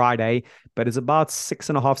on the Friday. But it's about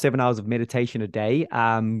 6.5, 7 hours of meditation a day,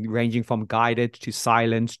 ranging from guided to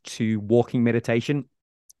silent to walking meditation.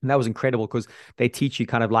 And that was incredible because they teach you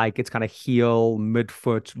kind of like it's kind of heel,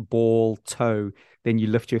 midfoot, ball, toe. Then you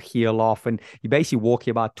lift your heel off and you basically walk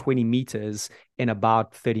about 20 meters in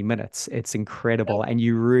about 30 minutes. It's incredible. And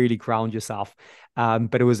you really ground yourself.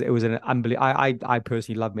 But it was an unbelievable. I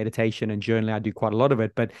personally love meditation and journaling. I do quite a lot of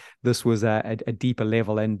it, but this was a deeper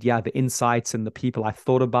level. And yeah, the insights and the people I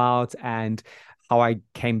thought about and how I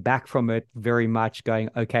came back from it very much going,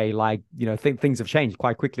 okay, like, things have changed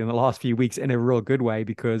quite quickly in the last few weeks in a real good way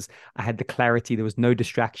because I had the clarity, there was no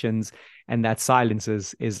distractions, and that silence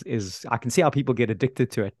is I can see how people get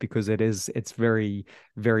addicted to it because it's very,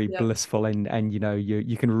 very Yeah. blissful and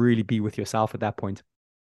you can really be with yourself at that point.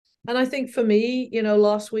 And I think for me,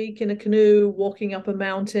 last week in a canoe, walking up a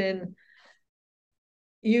mountain,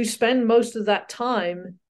 you spend most of that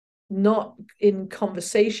time not in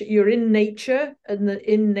conversation. You're in nature, and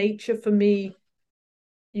in nature for me,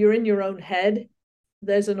 you're in your own head.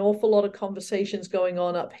 There's an awful lot of conversations going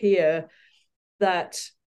on up here that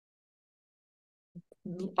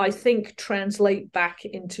I think translate back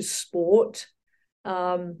into sport.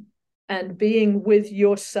 And being with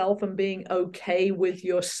yourself and being okay with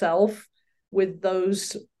yourself, with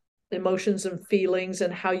those emotions and feelings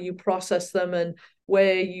and how you process them and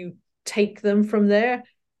where you take them from there.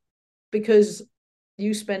 Because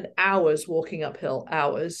you spend hours walking uphill,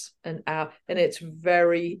 hours and hours, and it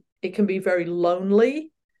can be very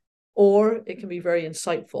lonely. or it can be very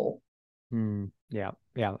insightful. Yeah,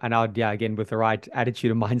 yeah. And again, with the right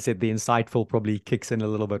attitude and mindset, the insightful probably kicks in a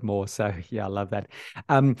little bit more. So yeah, I love that.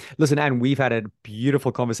 Listen, Anne, we've had a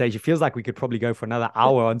beautiful conversation. Feels like we could probably go for another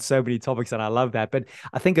hour on so many topics, and I love that. But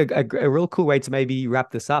I think a real cool way to maybe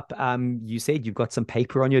wrap this up. You said you've got some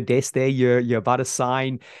paper on your desk there. You're about to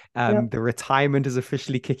sign. Yeah. The retirement is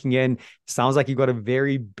officially kicking in. Sounds like you've got a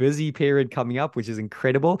very busy period coming up, which is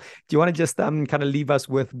incredible. Do you want to just kind of leave us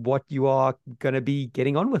with what you are going to be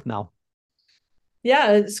getting on with now?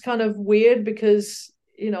 Yeah, it's kind of weird because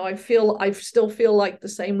I still feel like the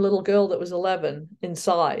same little girl that was 11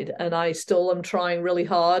 inside, and I still am trying really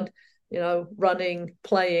hard, running,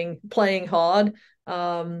 playing hard.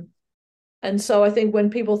 And so I think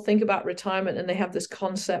when people think about retirement and they have this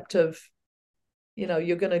concept of,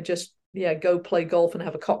 you're going to just go play golf and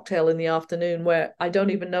have a cocktail in the afternoon, where I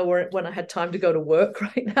don't even know when I had time to go to work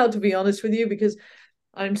right now, to be honest with you, because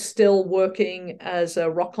I'm still working as a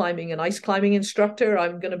rock climbing and ice climbing instructor.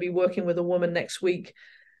 I'm going to be working with a woman next week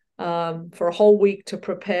for a whole week to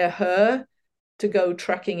prepare her to go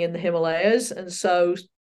trekking in the Himalayas. And so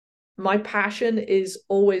my passion is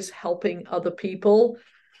always helping other people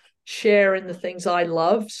share in the things I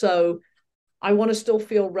love. So I want to still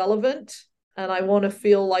feel relevant, and I want to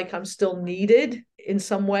feel like I'm still needed in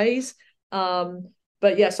some ways.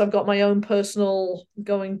 But yes, I've got my own personal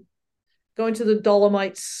going to the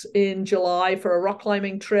Dolomites in July for a rock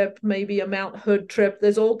climbing trip, maybe a Mount Hood trip.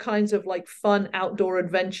 There's all kinds of like fun outdoor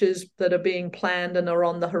adventures that are being planned and are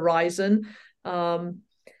on the horizon.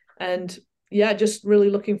 And yeah, just really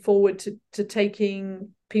looking forward to taking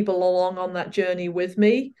people along on that journey with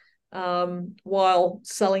me, while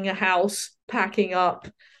selling a house, packing up,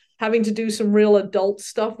 having to do some real adult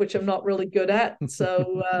stuff, which I'm not really good at.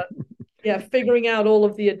 So yeah, figuring out all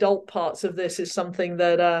of the adult parts of this is something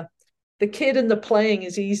that the kid and the playing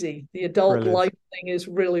is easy. The adult Brilliant. life thing is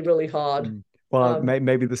really, really hard. Well, Um,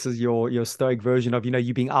 maybe this is your stoic version of,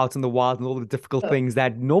 you being out in the wild and all the difficult things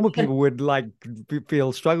that normal people would like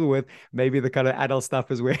feel struggle with. Maybe the kind of adult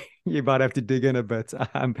stuff is where you might have to dig in a bit.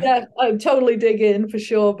 yeah, I totally dig in for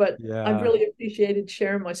sure, but I've Yeah. really appreciated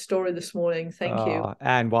sharing my story this morning. Thank you.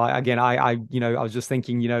 And well, again, I was just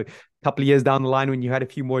thinking, a couple of years down the line when you had a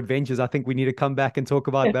few more adventures, I think we need to come back and talk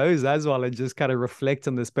about those as well and just kind of reflect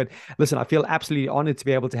on this. But listen, I feel absolutely honored to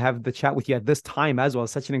be able to have the chat with you at this time as well.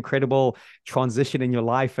 Such an incredible transition in your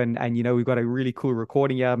life. And we've got a really cool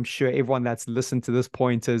recording here. I'm sure everyone that's listened to this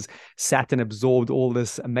point has sat and absorbed all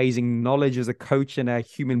this amazing knowledge as a coach and a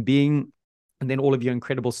human being. And then all of your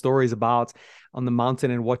incredible stories about on the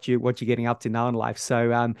mountain and what you're getting up to now in life.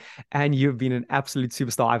 So and you've been an absolute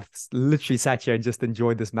superstar. I've literally sat here and just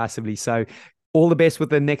enjoyed this massively. So all the best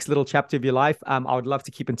with the next little chapter of your life. I would love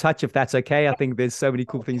to keep in touch if that's okay. I think there's so many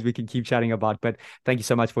cool things we can keep chatting about. But thank you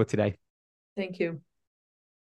so much for today. Thank you.